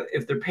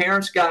 if their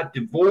parents got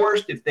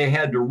divorced, if they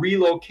had to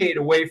relocate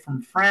away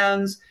from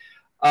friends,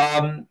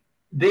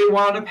 they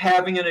wound up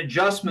having an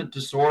adjustment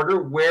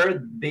disorder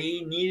where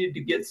they needed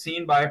to get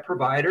seen by a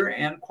provider,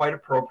 and quite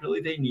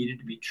appropriately, they needed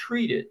to be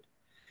treated.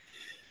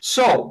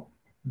 So,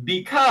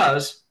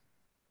 because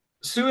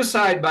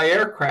suicide by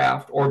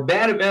aircraft or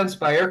bad events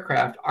by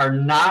aircraft are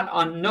not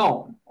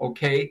unknown,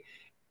 okay?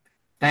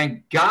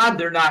 Thank God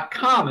they're not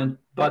common,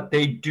 but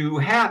they do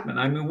happen.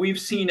 I mean, we've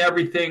seen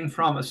everything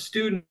from a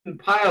student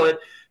pilot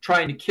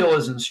trying to kill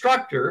his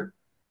instructor.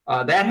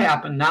 That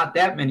happened not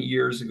that many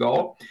years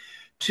ago.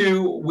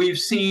 To we've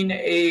seen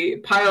a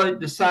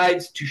pilot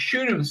decides to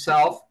shoot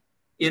himself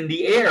in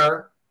the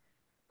air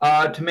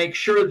to make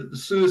sure that the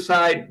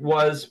suicide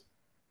was,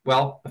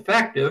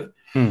 effective.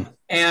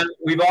 And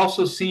we've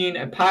also seen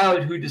a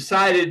pilot who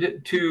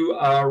decided to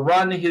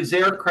run his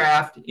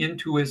aircraft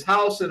into his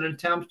house in an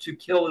attempt to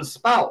kill his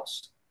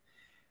spouse.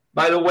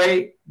 By the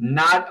way,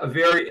 not a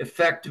very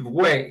effective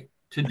way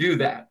to do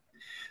that.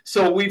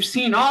 So we've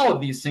seen all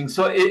of these things.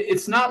 So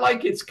it's not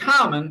like it's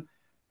common,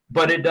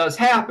 but it does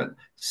happen.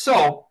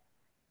 So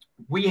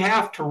we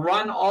have to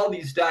run all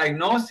these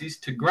diagnoses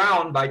to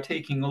ground by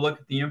taking a look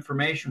at the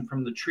information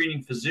from the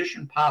treating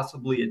physician,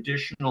 possibly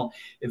additional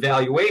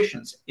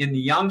evaluations. In the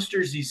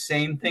youngsters, these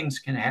same things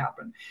can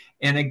happen.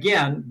 And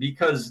again,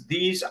 because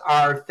these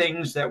are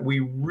things that we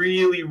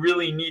really,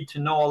 really need to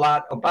know a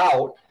lot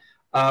about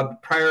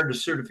prior to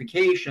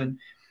certification,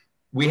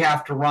 we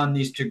have to run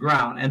these to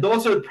ground. And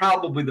those are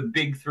probably the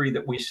big three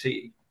that we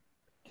see.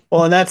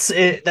 Well, and that's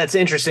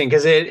interesting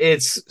because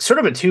it's sort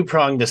of a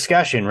two-pronged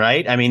discussion,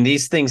 right? I mean,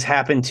 these things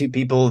happen to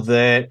people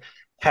that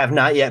have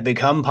not yet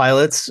become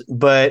pilots,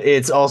 but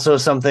it's also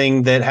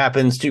something that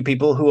happens to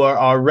people who are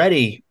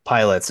already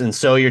pilots. And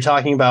so you're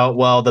talking about,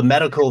 well, the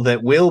medical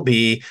that will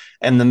be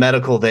and the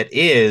medical that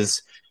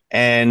is.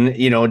 And,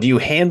 do you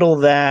handle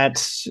that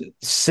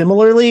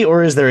similarly,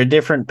 or is there a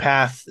different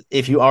path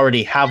if you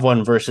already have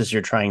one versus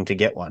you're trying to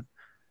get one?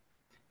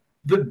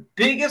 The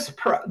biggest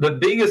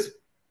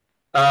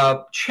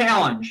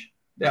challenge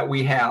that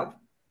we have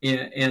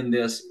in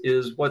this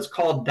is what's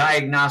called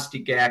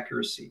diagnostic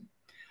accuracy.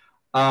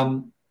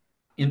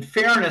 In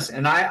fairness,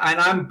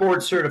 I'm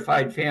board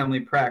certified family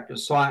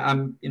practice, so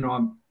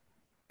I'm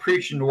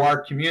preaching to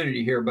our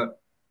community here, but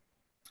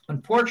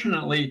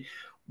unfortunately,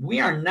 we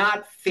are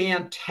not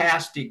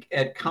fantastic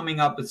at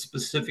coming up with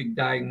specific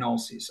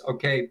diagnoses.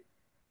 Okay,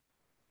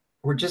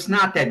 we're just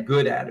not that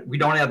good at it. We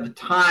don't have the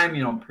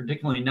time,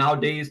 particularly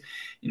nowadays,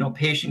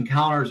 patient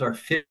counters are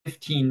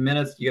 15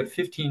 minutes. You have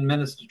 15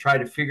 minutes to try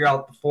to figure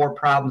out the 4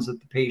 problems that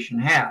the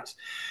patient has.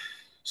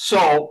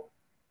 So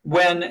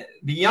when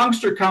the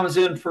youngster comes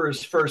in for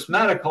his first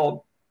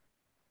medical,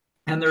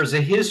 and there's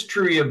a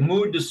history of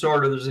mood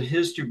disorder, there's a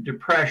history of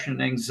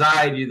depression,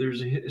 anxiety,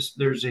 there's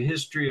a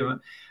history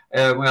of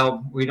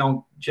we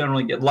don't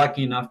generally get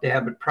lucky enough to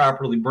have it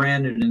properly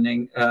branded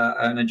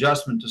an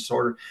adjustment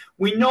disorder.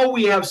 We know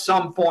we have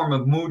some form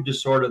of mood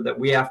disorder that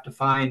we have to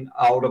find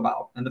out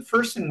about. And the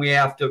first thing we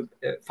have to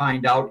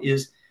find out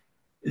is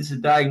the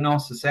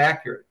diagnosis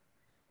accurate?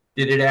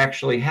 Did it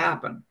actually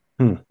happen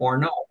or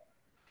no?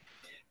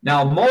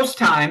 Now, most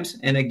times,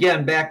 and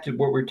again, back to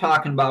what we're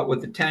talking about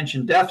with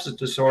attention deficit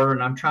disorder,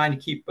 and I'm trying to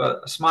keep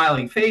a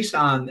smiling face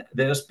on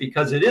this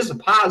because it is a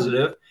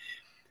positive.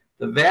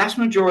 The vast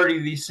majority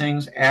of these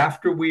things,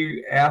 after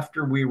we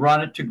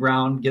run it to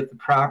ground, get the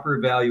proper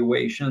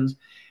evaluations,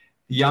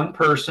 the young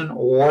person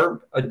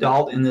or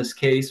adult in this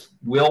case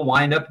will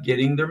wind up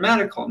getting their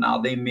medical. Now,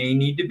 they may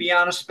need to be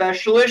on a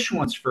special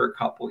issuance for a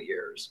couple of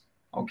years.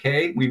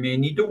 Okay, we may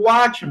need to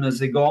watch them as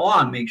they go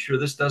along, make sure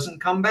this doesn't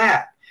come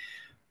back.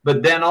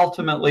 But then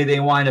ultimately they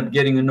wind up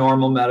getting a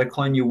normal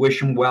medical, and you wish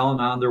them well and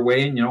on their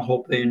way, and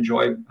hope they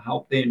enjoy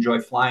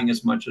flying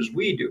as much as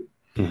we do.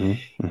 Mm-hmm,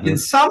 mm-hmm. In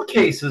some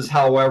cases,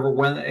 however,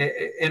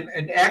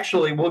 and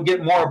actually we'll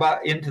get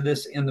more into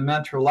this in the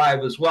Mentor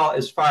Live as well,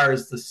 as far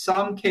as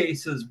some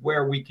cases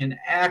where we can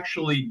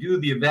actually do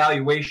the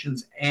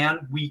evaluations and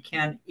we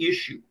can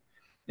issue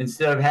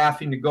instead of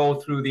having to go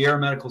through the Air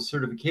Medical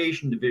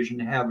Certification Division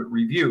to have it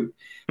reviewed.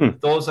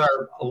 Those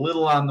are a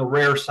little on the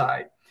rare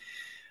side.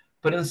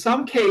 But in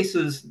some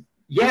cases,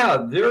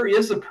 yeah, there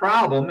is a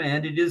problem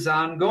and it is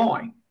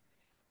ongoing.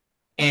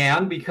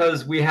 And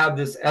because we have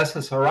this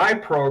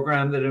SSRI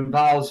program that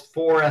involves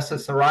 4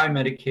 SSRI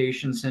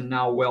medications and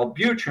now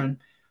Wellbutrin,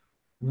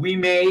 we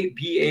may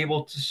be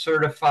able to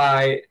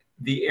certify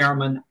the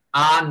airman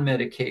on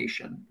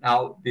medication.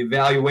 Now, the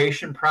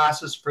evaluation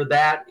process for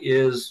that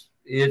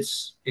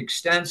it's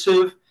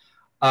extensive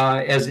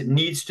as it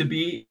needs to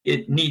be.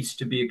 It needs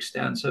to be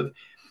extensive.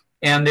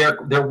 And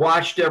they're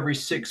watched every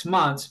 6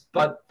 months,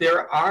 but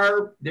there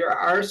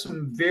are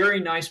some very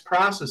nice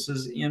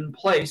processes in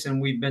place, and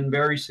we've been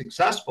very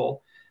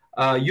successful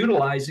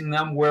utilizing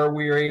them where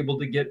we are able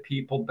to get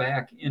people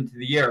back into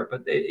the air.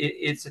 But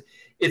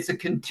it's a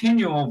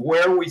continuum of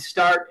where we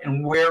start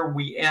and where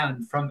we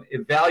end, from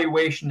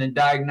evaluation and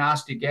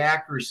diagnostic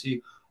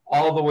accuracy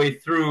all the way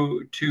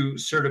through to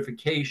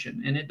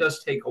certification, and it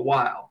does take a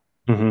while.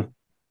 Mm-hmm.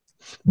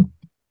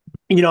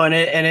 And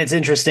it's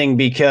interesting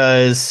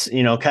because,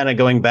 kind of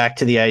going back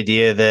to the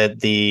idea that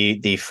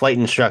the flight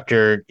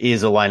instructor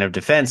is a line of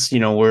defense.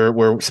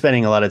 We're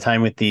spending a lot of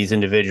time with these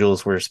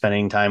individuals. We're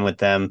spending time with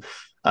them,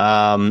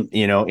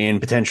 in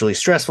potentially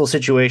stressful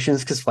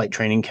situations, because flight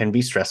training can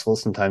be stressful.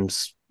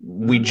 Sometimes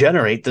we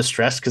generate the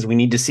stress because we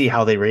need to see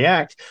how they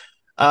react.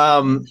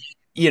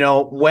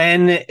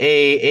 When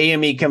a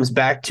AME comes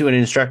back to an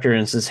instructor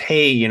and says,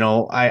 "Hey,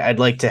 I'd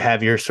like to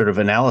have your sort of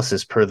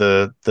analysis per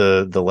the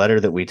letter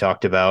that we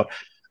talked about."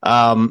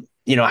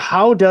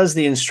 How does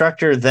the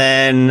instructor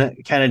then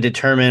kind of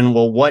determine,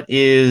 well, what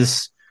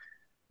is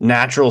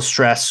natural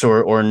stress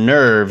or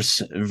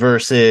nerves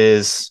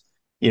versus,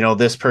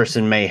 this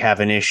person may have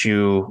an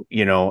issue,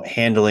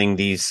 handling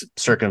these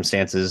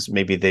circumstances.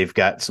 Maybe they've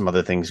got some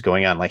other things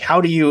going on. Like,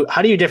 how do you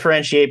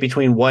differentiate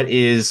between what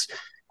is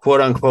quote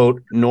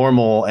unquote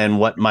normal and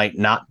what might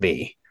not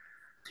be?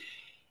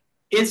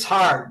 It's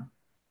hard.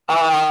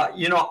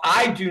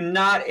 I do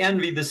not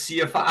envy the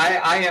CFI.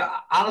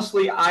 I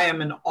honestly, I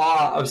am in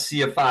awe of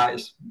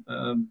CFIs.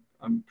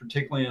 I'm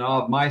particularly in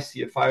awe of my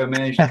CFI who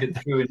managed to get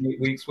through in 8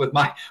 weeks with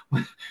my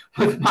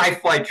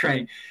flight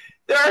training.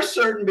 There are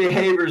certain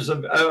behaviors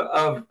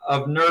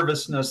of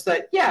nervousness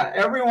that, yeah,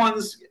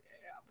 everyone's,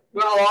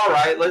 well, all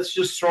right, let's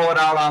just throw it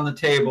out on the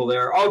table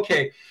there.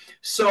 Okay,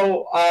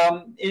 so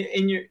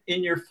in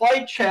your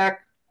flight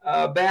check,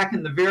 back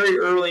in the very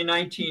early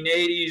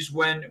 1980s,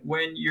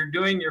 when you're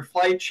doing your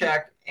flight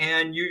check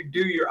and you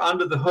do your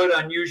under the hood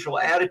unusual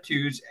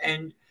attitudes,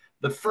 and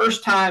the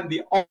first time,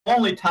 the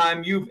only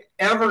time you've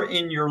ever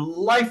in your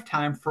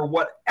lifetime, for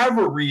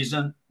whatever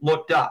reason,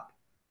 looked up.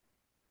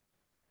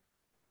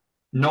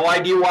 No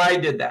idea why I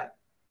did that.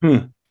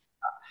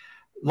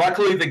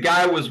 luckily, the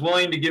guy was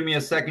willing to give me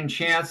a second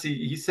chance.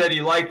 He said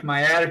he liked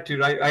my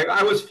attitude.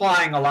 I was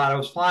flying a lot. I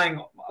was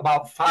flying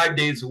about 5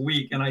 days a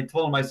week, and I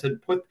told him, I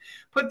said, put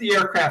the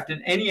aircraft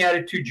in any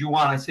attitude you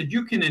want. I said,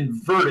 you can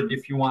invert it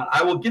if you want.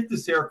 I will get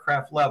this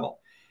aircraft level.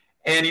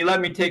 And he let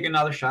me take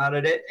another shot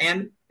at it,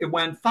 and it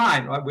went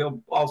fine.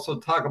 We'll also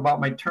talk about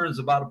my turns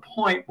about a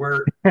point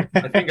where I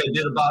think I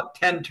did about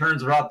 10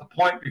 turns about the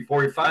point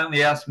before he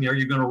finally asked me, are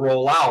you going to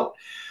roll out?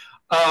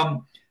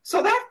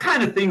 So that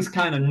kind of thing's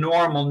kind of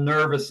normal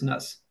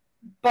nervousness,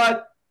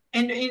 but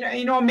and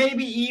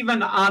maybe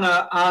even on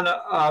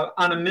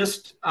a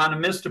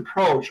missed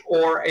approach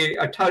or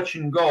a touch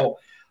and go,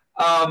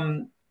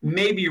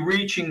 maybe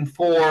reaching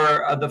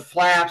for the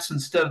flaps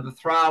instead of the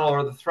throttle,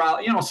 or the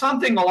throttle,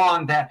 something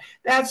along that.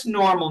 That's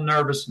normal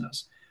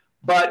nervousness.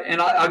 But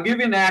and I'll give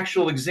you an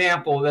actual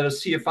example that a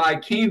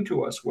CFI came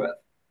to us with.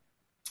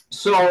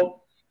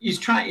 So he's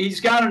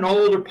got an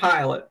older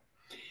pilot.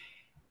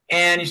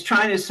 And he's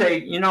trying to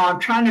say, I'm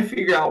trying to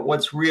figure out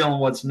what's real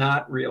and what's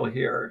not real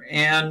here.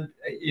 And,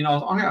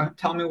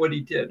 tell me what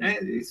he did.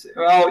 And he said,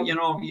 well,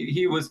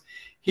 we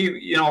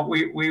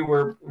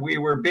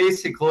were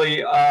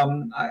basically,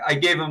 I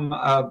gave him,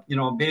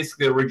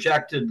 basically a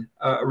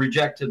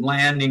rejected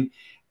landing.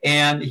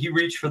 And he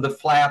reached for the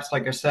flaps,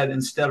 like I said,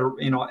 instead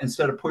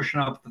of pushing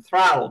up the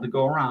throttle to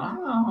go around.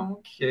 Oh,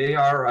 okay,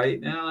 all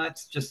right.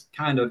 That's just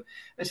kind of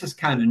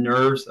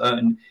nerves.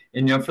 And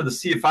for the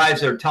CFIs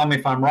there, tell me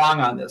if I'm wrong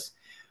on this.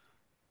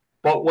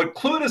 But what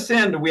clued us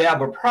in that we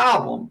have a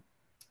problem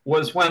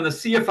was when the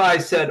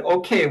CFI said,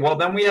 okay, well,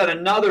 then we had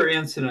another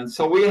incident.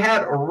 So we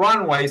had a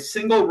runway,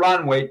 single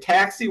runway,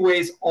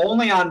 taxiways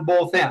only on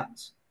both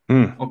ends.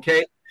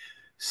 Okay.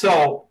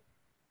 So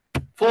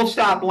full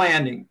stop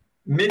landing,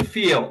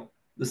 midfield.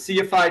 The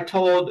CFI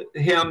told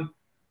him,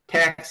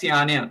 taxi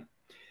on in.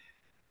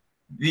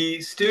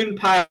 The student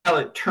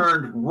pilot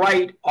turned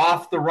right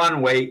off the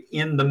runway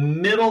in the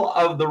middle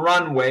of the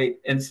runway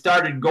and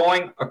started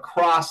going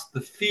across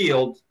the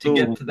field to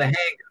get to the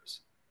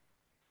hangars.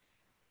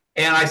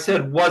 And I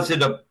said, was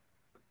it a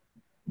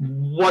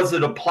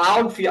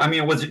plowed field? I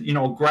mean, was it,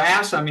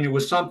 grass? I mean, it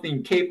was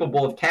something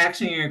capable of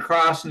taxiing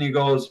across. And he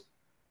goes,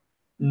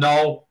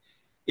 no,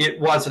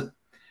 it wasn't.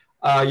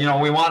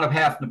 We wound up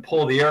having to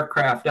pull the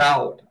aircraft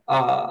out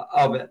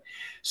of it.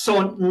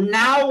 So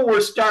now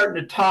we're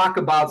starting to talk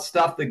about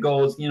stuff that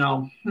goes,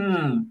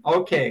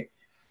 okay,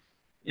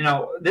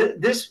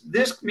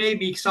 this may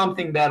be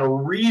something that a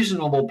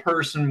reasonable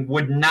person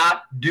would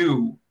not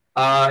do,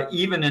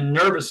 even in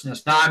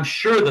nervousness. Now, I'm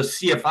sure the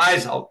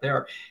CFIs out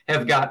there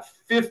have got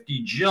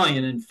 50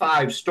 jillion and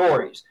 5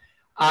 stories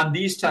on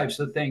these types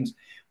of things.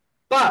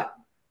 But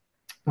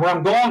where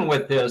I'm going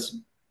with this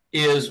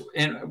is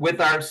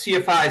with our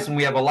CFIs, and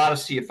we have a lot of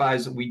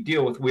CFIs that we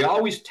deal with, we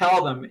always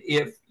tell them,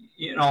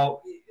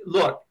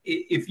 look,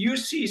 if you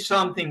see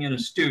something in a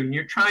student,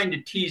 you're trying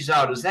to tease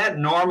out, is that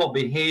normal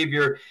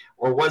behavior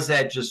or was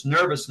that just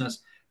nervousness?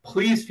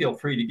 Please feel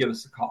free to give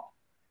us a call.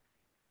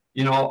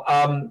 We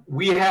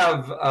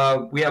have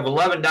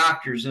 11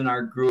 doctors in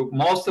our group.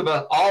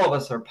 All of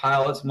us are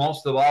pilots.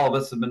 All of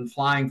us have been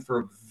flying for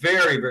a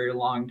very, very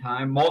long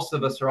time. Most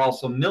of us are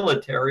also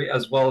military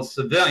as well as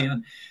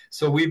civilian.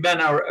 So we've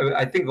been,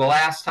 I think the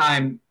last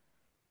time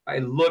I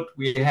looked,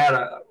 we had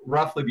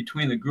roughly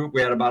between the group,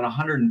 we had about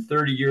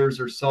 130 years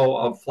or so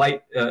of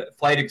flight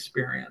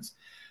experience.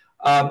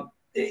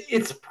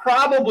 It's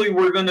probably,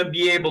 we're going to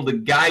be able to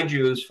guide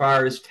you as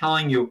far as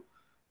telling you,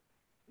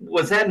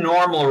 was that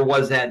normal or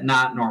was that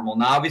not normal?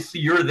 Now,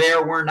 obviously, you're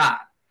there, we're not.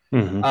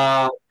 Mm-hmm.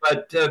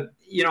 But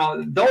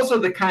those are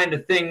the kind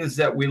of things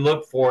that we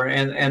look for,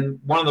 and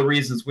one of the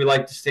reasons we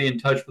like to stay in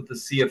touch with the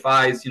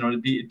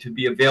CFIs, to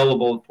be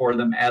available for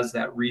them as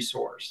that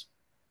resource.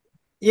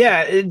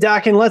 Yeah,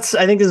 Doc, and I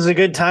think this is a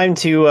good time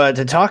to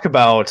talk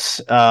about,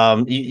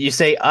 you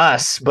say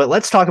us, but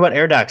let's talk about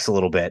Air Docs a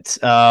little bit.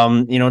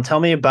 Tell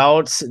me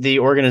about the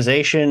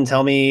organization.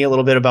 Tell me a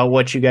little bit about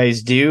what you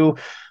guys do,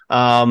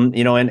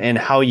 and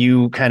how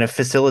you kind of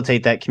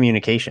facilitate that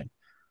communication.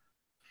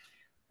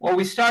 Well,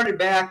 we started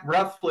back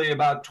roughly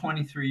about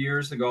 23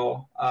 years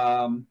ago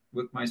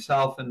with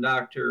myself and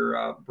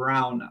Dr.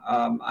 Brown.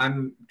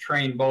 I'm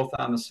trained both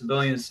on the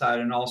civilian side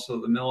and also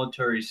the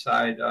military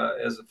side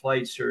as a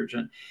flight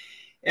surgeon.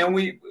 And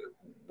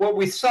what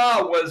we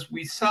saw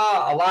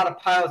a lot of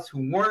pilots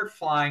who weren't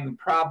flying, who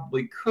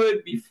probably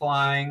could be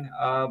flying,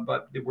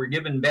 but they were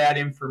given bad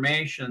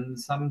information,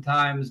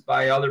 sometimes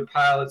by other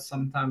pilots,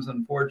 sometimes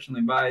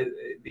unfortunately by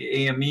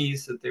the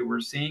AMEs that they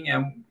were seeing.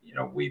 And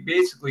we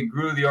basically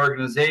grew the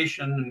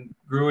organization and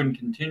grew and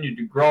continued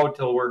to grow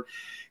till we're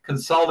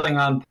consulting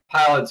on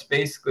pilots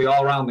basically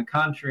all around the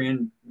country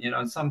and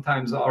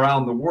sometimes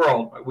around the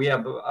world. We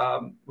have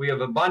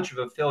a bunch of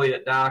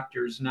affiliate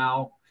doctors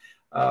now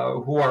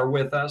who are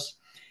with us.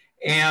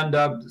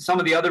 And some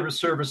of the other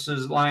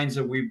services lines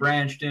that we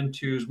branched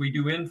into is we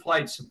do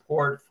in-flight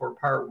support for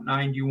Part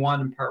 91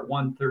 and Part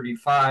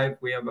 135.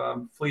 We have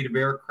a fleet of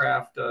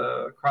aircraft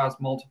across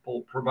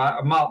multiple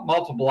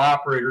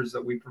operators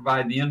that we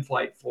provide the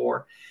in-flight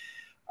for.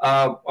 We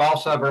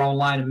also have our own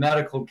line of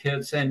medical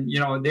kits, and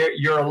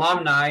your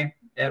alumni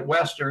at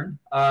Western.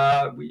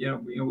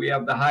 We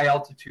have the high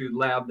altitude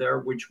lab there,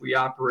 which we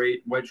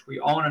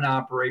own and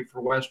operate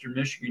for Western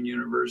Michigan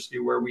University,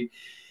 where we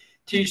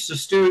teach the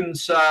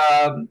students,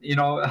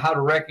 how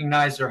to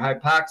recognize their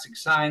hypoxic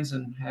signs.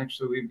 And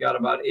actually, we've got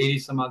about 80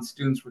 some odd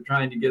students we're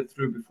trying to get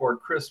through before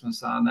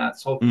Christmas on that.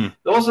 So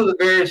those are the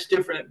various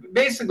different.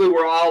 Basically,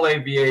 we're all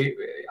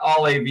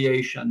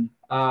aviation.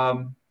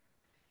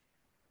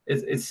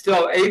 It's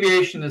still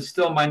aviation is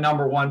still my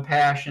number one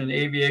passion.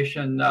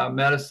 Aviation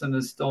medicine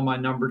is still my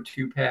number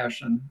two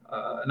passion,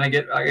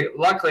 and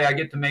luckily I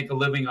get to make a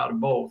living out of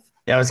both.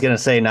 Yeah, I was gonna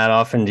say, not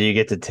often do you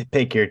get to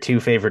pick your two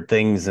favorite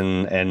things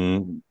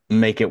and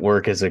make it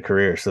work as a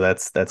career. So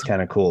that's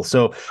kind of cool.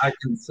 So I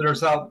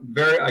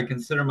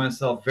consider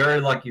myself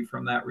very lucky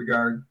from that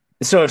regard.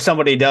 so if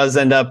somebody does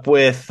end up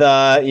with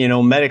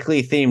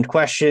medically themed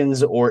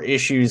questions or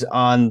issues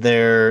on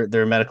their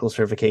medical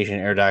certification,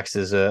 Air Docs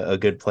is a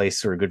good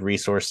place or a good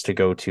resource to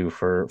go to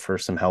for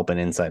some help and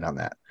insight on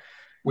that.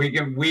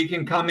 We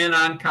can come in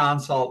on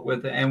consult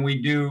with it, and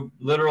we do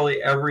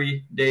literally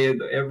every day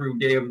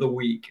of the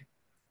week.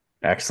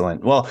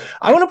 Excellent. Well,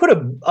 I want to put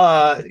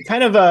a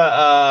kind of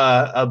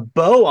a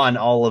bow on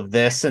all of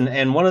this,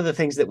 and one of the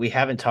things that we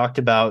haven't talked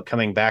about,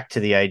 coming back to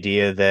the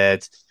idea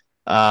that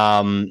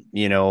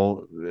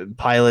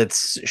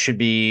pilots should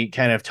be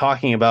kind of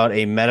talking about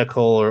a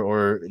medical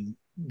or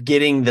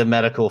getting the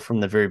medical from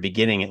the very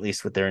beginning, at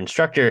least with their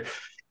instructor,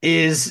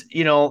 is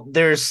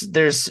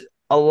there's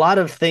a lot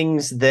of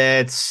things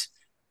that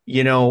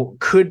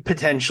could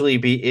potentially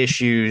be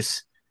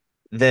issues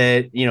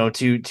that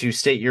to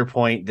state your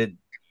point, that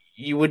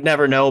you would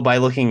never know by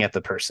looking at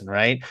the person,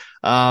 right?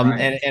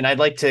 Right. And I'd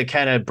like to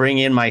kind of bring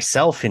in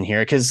myself in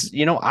here because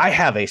I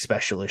have a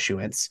special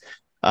issuance.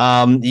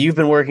 You've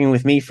been working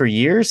with me for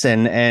years,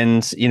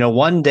 and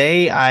one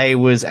day I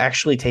was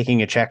actually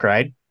taking a check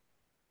ride.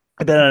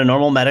 I've been on a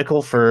normal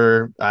medical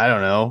for, I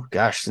don't know,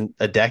 gosh,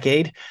 a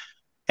decade.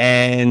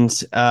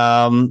 And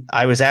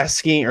I was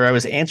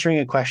answering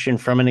a question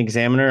from an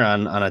examiner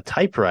on a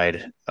type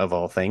ride of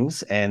all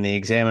things, and the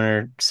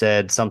examiner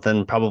said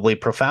something probably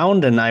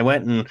profound, and I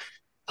went and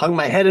hung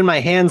my head in my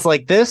hands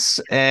like this,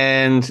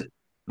 and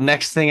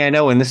next thing I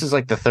know, and this is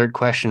like the third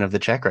question of the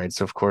check ride,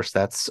 so of course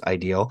that's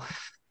ideal,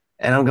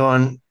 and I'm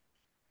going,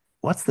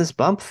 what's this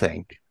bump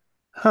thing?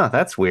 Huh,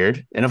 that's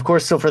weird. And of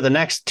course, so for the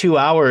next 2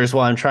 hours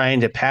while I'm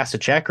trying to pass a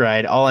check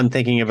ride, all I'm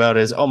thinking about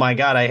is, oh my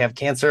God, I have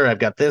cancer. I've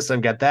got this,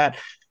 I've got that.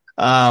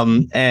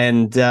 And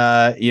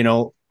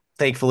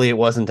thankfully it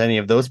wasn't any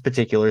of those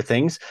particular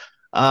things.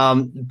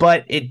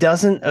 But it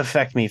doesn't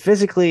affect me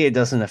physically. It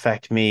doesn't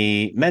affect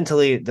me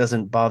mentally. It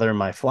doesn't bother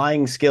my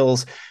flying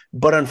skills.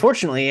 But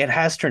unfortunately, it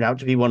has turned out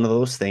to be one of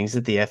those things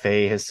that the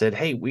FAA has said,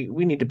 hey,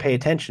 we need to pay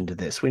attention to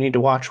this. We need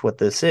to watch what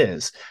this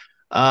is.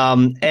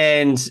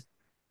 And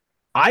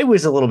I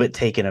was a little bit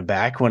taken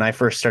aback when I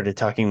first started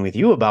talking with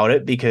you about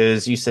it,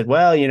 because you said,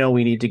 well,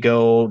 we need to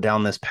go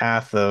down this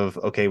path of,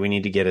 okay, we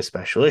need to get a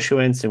special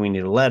issuance and we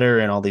need a letter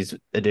and all these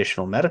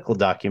additional medical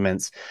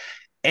documents.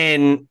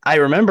 And I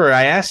remember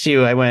I asked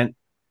you, I went,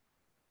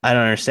 I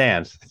don't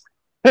understand.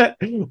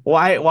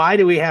 Why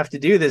do we have to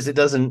do this? It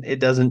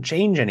doesn't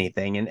change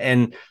anything.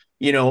 And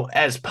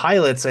as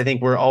pilots, I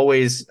think we're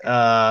always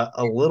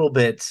a little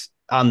bit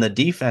on the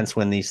defense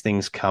when these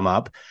things come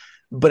up.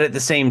 But at the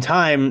same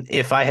time,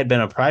 if I had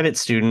been a private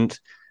student,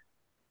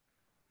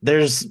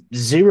 there's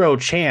zero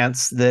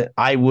chance that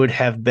I would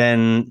have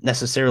been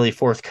necessarily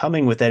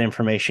forthcoming with that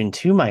information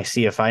to my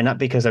CFI, not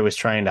because I was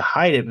trying to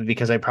hide it, but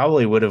because I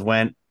probably would have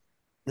went,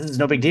 this is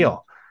no big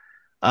deal.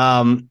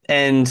 So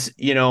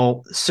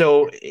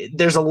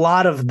there's a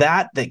lot of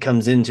that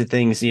comes into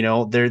things.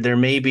 There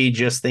may be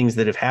just things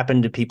that have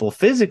happened to people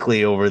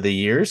physically over the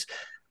years,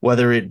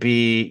 whether it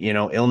be,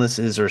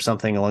 illnesses or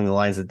something along the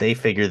lines that they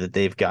figure that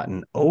they've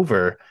gotten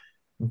over,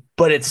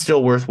 but it's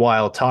still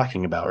worthwhile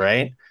talking about,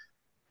 right?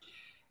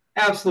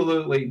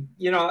 Absolutely.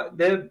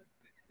 The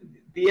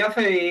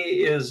FAA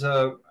is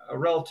a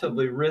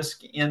relatively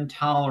risk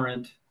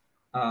intolerant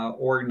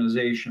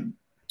organization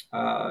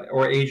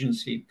or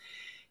agency.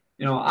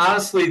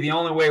 Honestly, the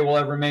only way we'll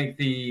ever make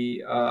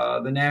the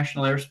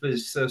national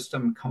airspace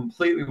system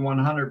completely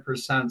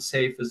 100%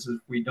 safe is if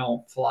we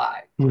don't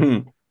fly.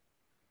 Mm-hmm.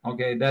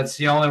 Okay, that's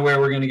the only way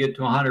we're going to get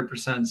to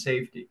 100%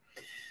 safety.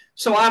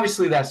 So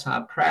obviously that's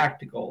not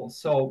practical.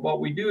 So what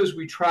we do is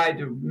we try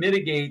to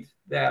mitigate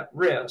that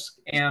risk.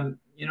 And,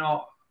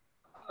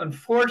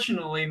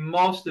 unfortunately,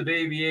 most of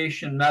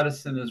aviation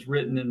medicine is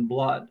written in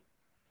blood.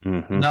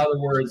 Mm-hmm. In other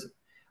words,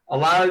 a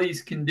lot of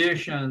these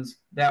conditions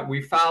that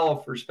we follow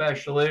for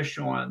special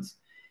issuance,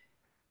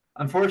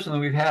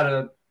 unfortunately, we've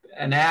had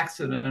an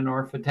accident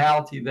or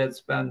fatality that's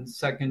been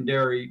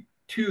secondary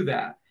to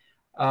that.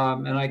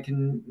 And I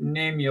can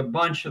name you a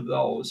bunch of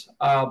those.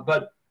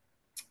 But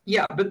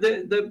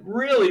the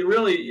really,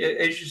 really,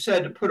 as you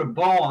said, to put a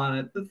bow on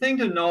it, the thing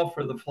to know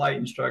for the flight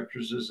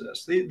instructors is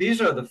this.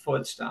 These are the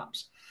foot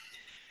stomps.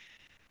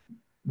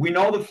 We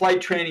know the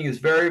flight training is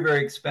very,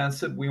 very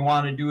expensive. We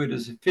want to do it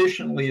as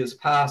efficiently as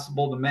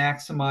possible to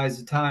maximize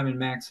the time and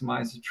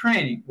maximize the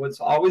training. What's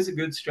always a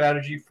good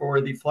strategy for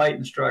the flight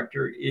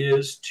instructor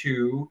is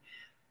to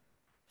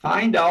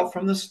find out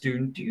from the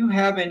student, do you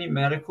have any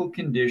medical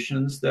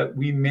conditions that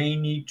we may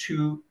need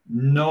to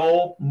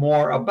know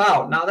more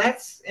about? Now,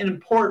 that's an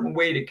important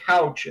way to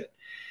couch it.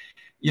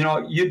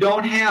 You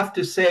don't have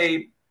to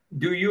say,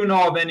 do you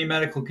know of any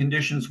medical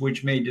conditions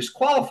which may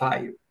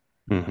disqualify you?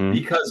 Mm-hmm.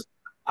 Because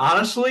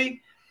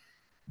honestly,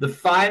 the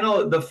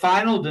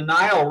final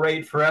denial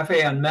rate for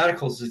FA on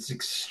medicals is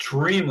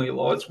extremely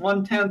low. It's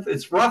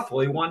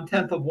roughly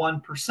 1/10 of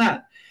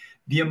 1%.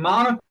 The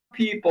amount of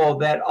people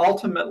that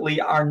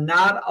ultimately are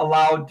not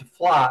allowed to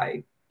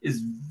fly is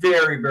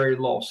very, very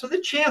low. So the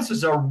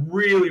chances are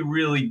really,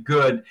 really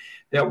good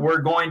that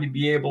we're going to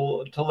be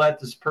able to let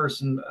this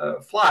person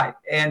fly.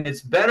 And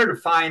it's better to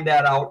find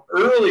that out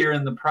earlier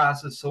in the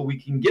process so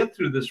we can get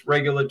through this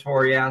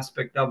regulatory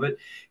aspect of it,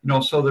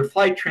 so their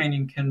flight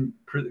training can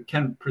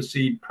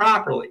proceed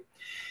properly.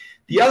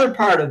 The other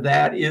part of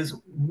that is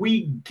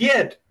we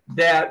get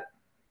that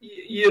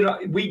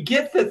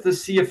the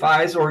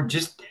CFIs, or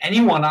just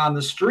anyone on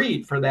the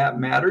street for that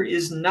matter,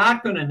 is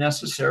not going to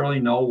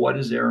necessarily know what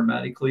is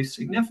aerometrically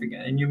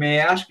significant. And you may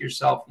ask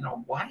yourself,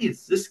 why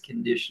is this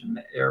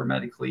condition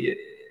aerometrically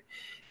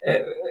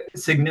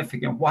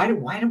significant? Why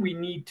do we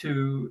need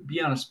to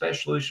be on a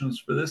special issuance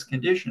for this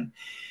condition?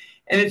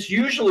 And it's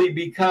usually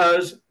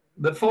because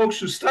the folks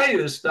who study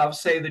this stuff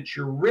say that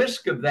your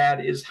risk of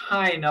that is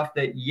high enough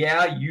that,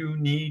 yeah, you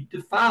need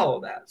to follow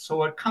that.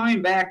 So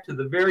coming back to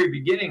the very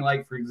beginning,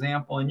 like, for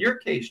example, in your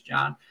case,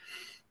 John,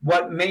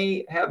 what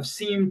may have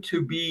seemed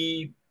to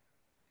be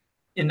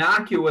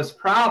innocuous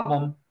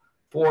problem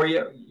for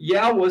you,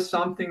 yeah, was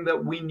something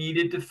that we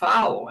needed to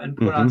follow and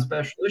put on Mm-hmm.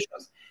 special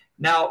issues.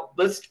 Now,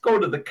 let's go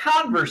to the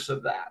converse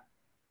of that.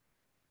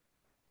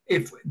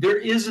 If there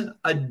isn't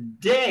a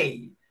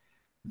day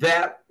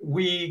that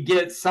we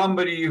get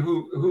somebody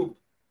who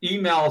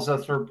emails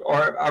us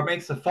or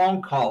makes a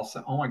phone call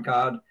saying, "Oh my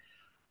God,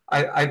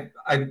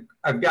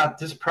 I've got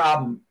this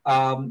problem.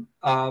 Can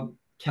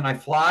I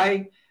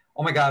fly?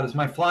 Oh my God, is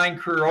my flying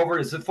career over?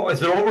 Is it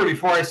over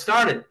before I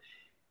started?"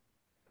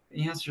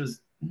 The answer is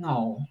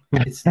no,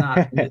 it's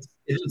not. And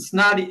it's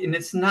not, and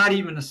it's not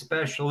even a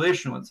special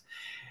issuance.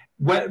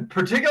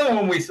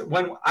 Particularly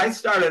when I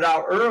started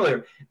out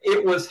earlier,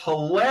 it was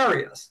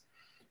hilarious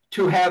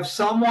to have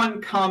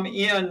someone come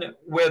in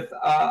with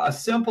a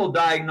simple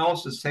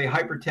diagnosis, say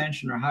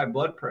hypertension or high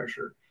blood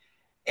pressure,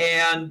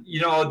 and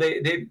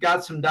they've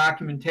got some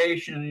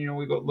documentation, and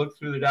we go look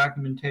through the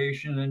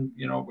documentation, and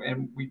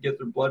we get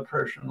their blood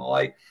pressure and the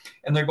like,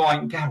 and they're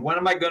going, God, when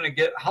am I going to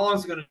get? How long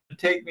is it going to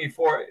take me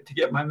to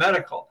get my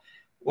medical?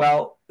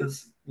 Well,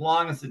 as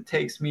long as it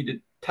takes me to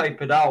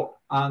type it out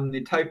on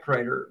the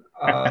typewriter,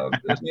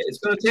 it's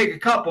going to take a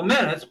couple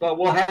minutes, but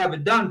we'll have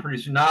it done pretty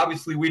soon. Now,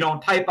 obviously, we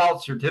don't type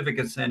out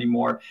certificates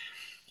anymore,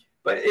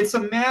 but it's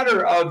a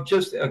matter of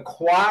just a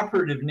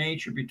cooperative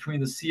nature between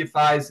the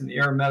CFIs and the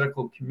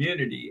aeromedical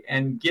community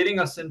and getting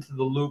us into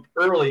the loop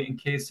early in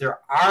case there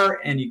are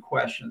any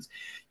questions.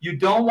 You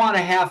don't want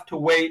to have to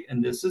wait,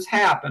 and this has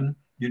happened,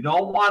 you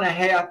don't want to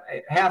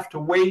have to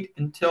wait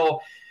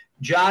until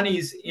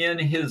Johnny's in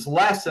his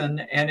lesson,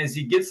 and as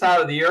he gets out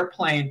of the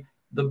airplane,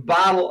 the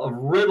bottle of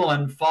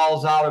Ritalin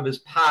falls out of his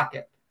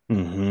pocket.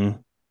 Mm-hmm.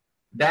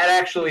 That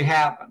actually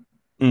happened.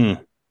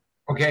 Mm.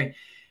 Okay.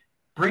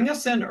 Bring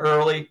us in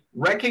early,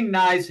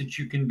 recognize that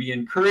you can be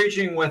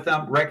encouraging with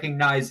them,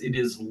 recognize it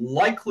is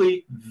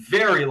likely,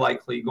 very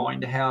likely, going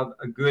to have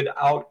a good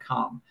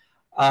outcome.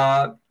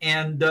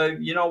 And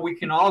we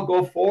can all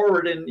go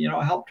forward and,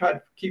 help try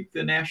to keep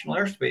the national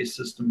airspace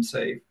system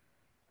safe.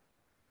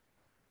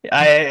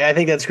 I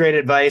think that's great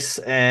advice.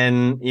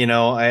 And,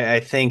 I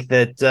think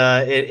that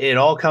it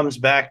all comes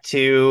back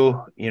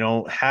to,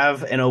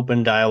 have an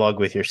open dialogue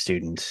with your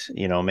student,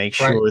 make Right.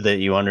 sure that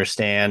you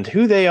understand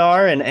who they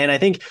are. And I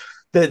think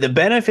the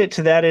benefit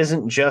to that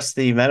isn't just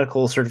the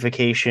medical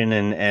certification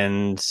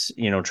and,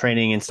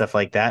 training and stuff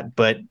like that,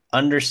 but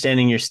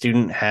understanding your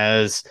student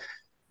has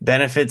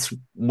benefits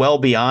well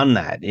beyond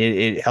that.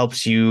 It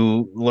helps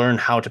you learn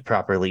how to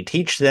properly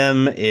teach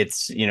them.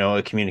 It's,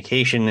 a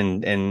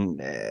communication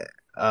and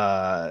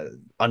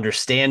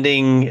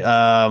understanding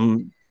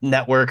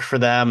network for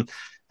them.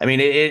 I mean,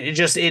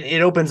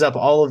 it opens up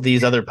all of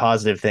these other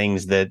positive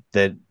things that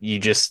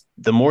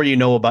the more you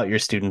know about your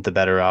student, the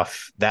better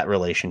off that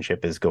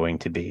relationship is going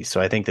to be. So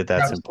I think that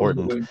that's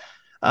important.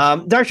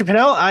 Absolutely. Dr.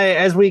 Pinnell,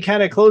 as we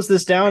kind of close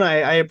this down,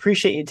 I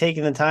appreciate you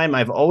taking the time.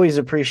 I've always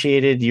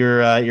appreciated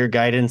your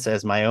guidance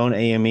as my own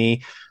AME,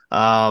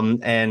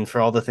 and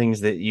for all the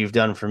things that you've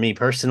done for me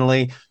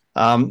personally.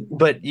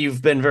 But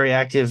you've been very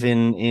active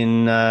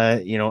in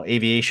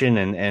aviation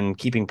and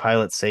keeping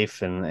pilots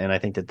safe, and I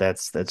think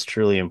that's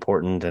truly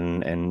important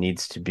and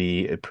needs to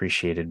be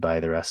appreciated by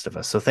the rest of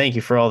us. So thank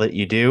you for all that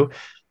you do.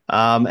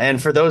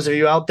 And for those of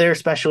you out there,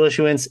 special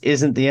issuance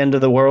isn't the end of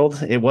the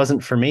world. It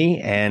wasn't for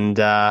me, and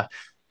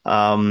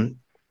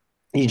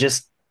you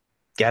just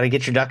got to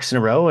get your ducks in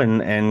a row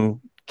and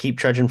keep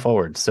trudging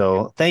forward.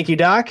 So thank you,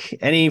 Doc.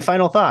 Any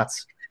final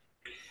thoughts?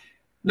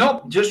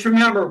 Nope. Just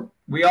remember,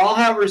 we all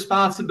have a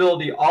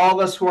responsibility, all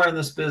of us who are in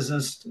this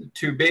business,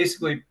 to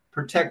basically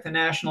protect the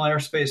national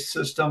airspace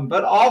system,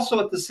 but also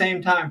at the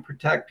same time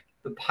protect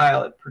the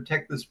pilot,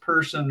 protect this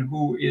person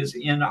who is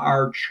in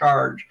our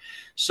charge.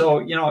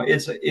 So,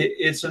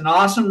 it's an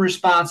awesome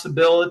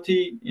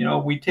responsibility.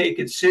 We take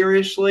it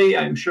seriously.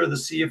 I'm sure the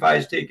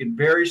CFIs take it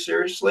very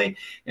seriously.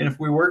 And if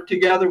we work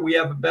together, we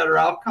have a better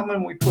outcome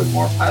and we put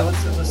more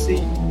pilots in the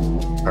seat.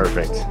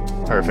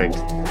 Perfect.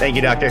 Thank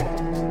you, Doctor.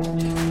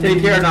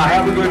 Take care now.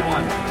 Have a good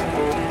one.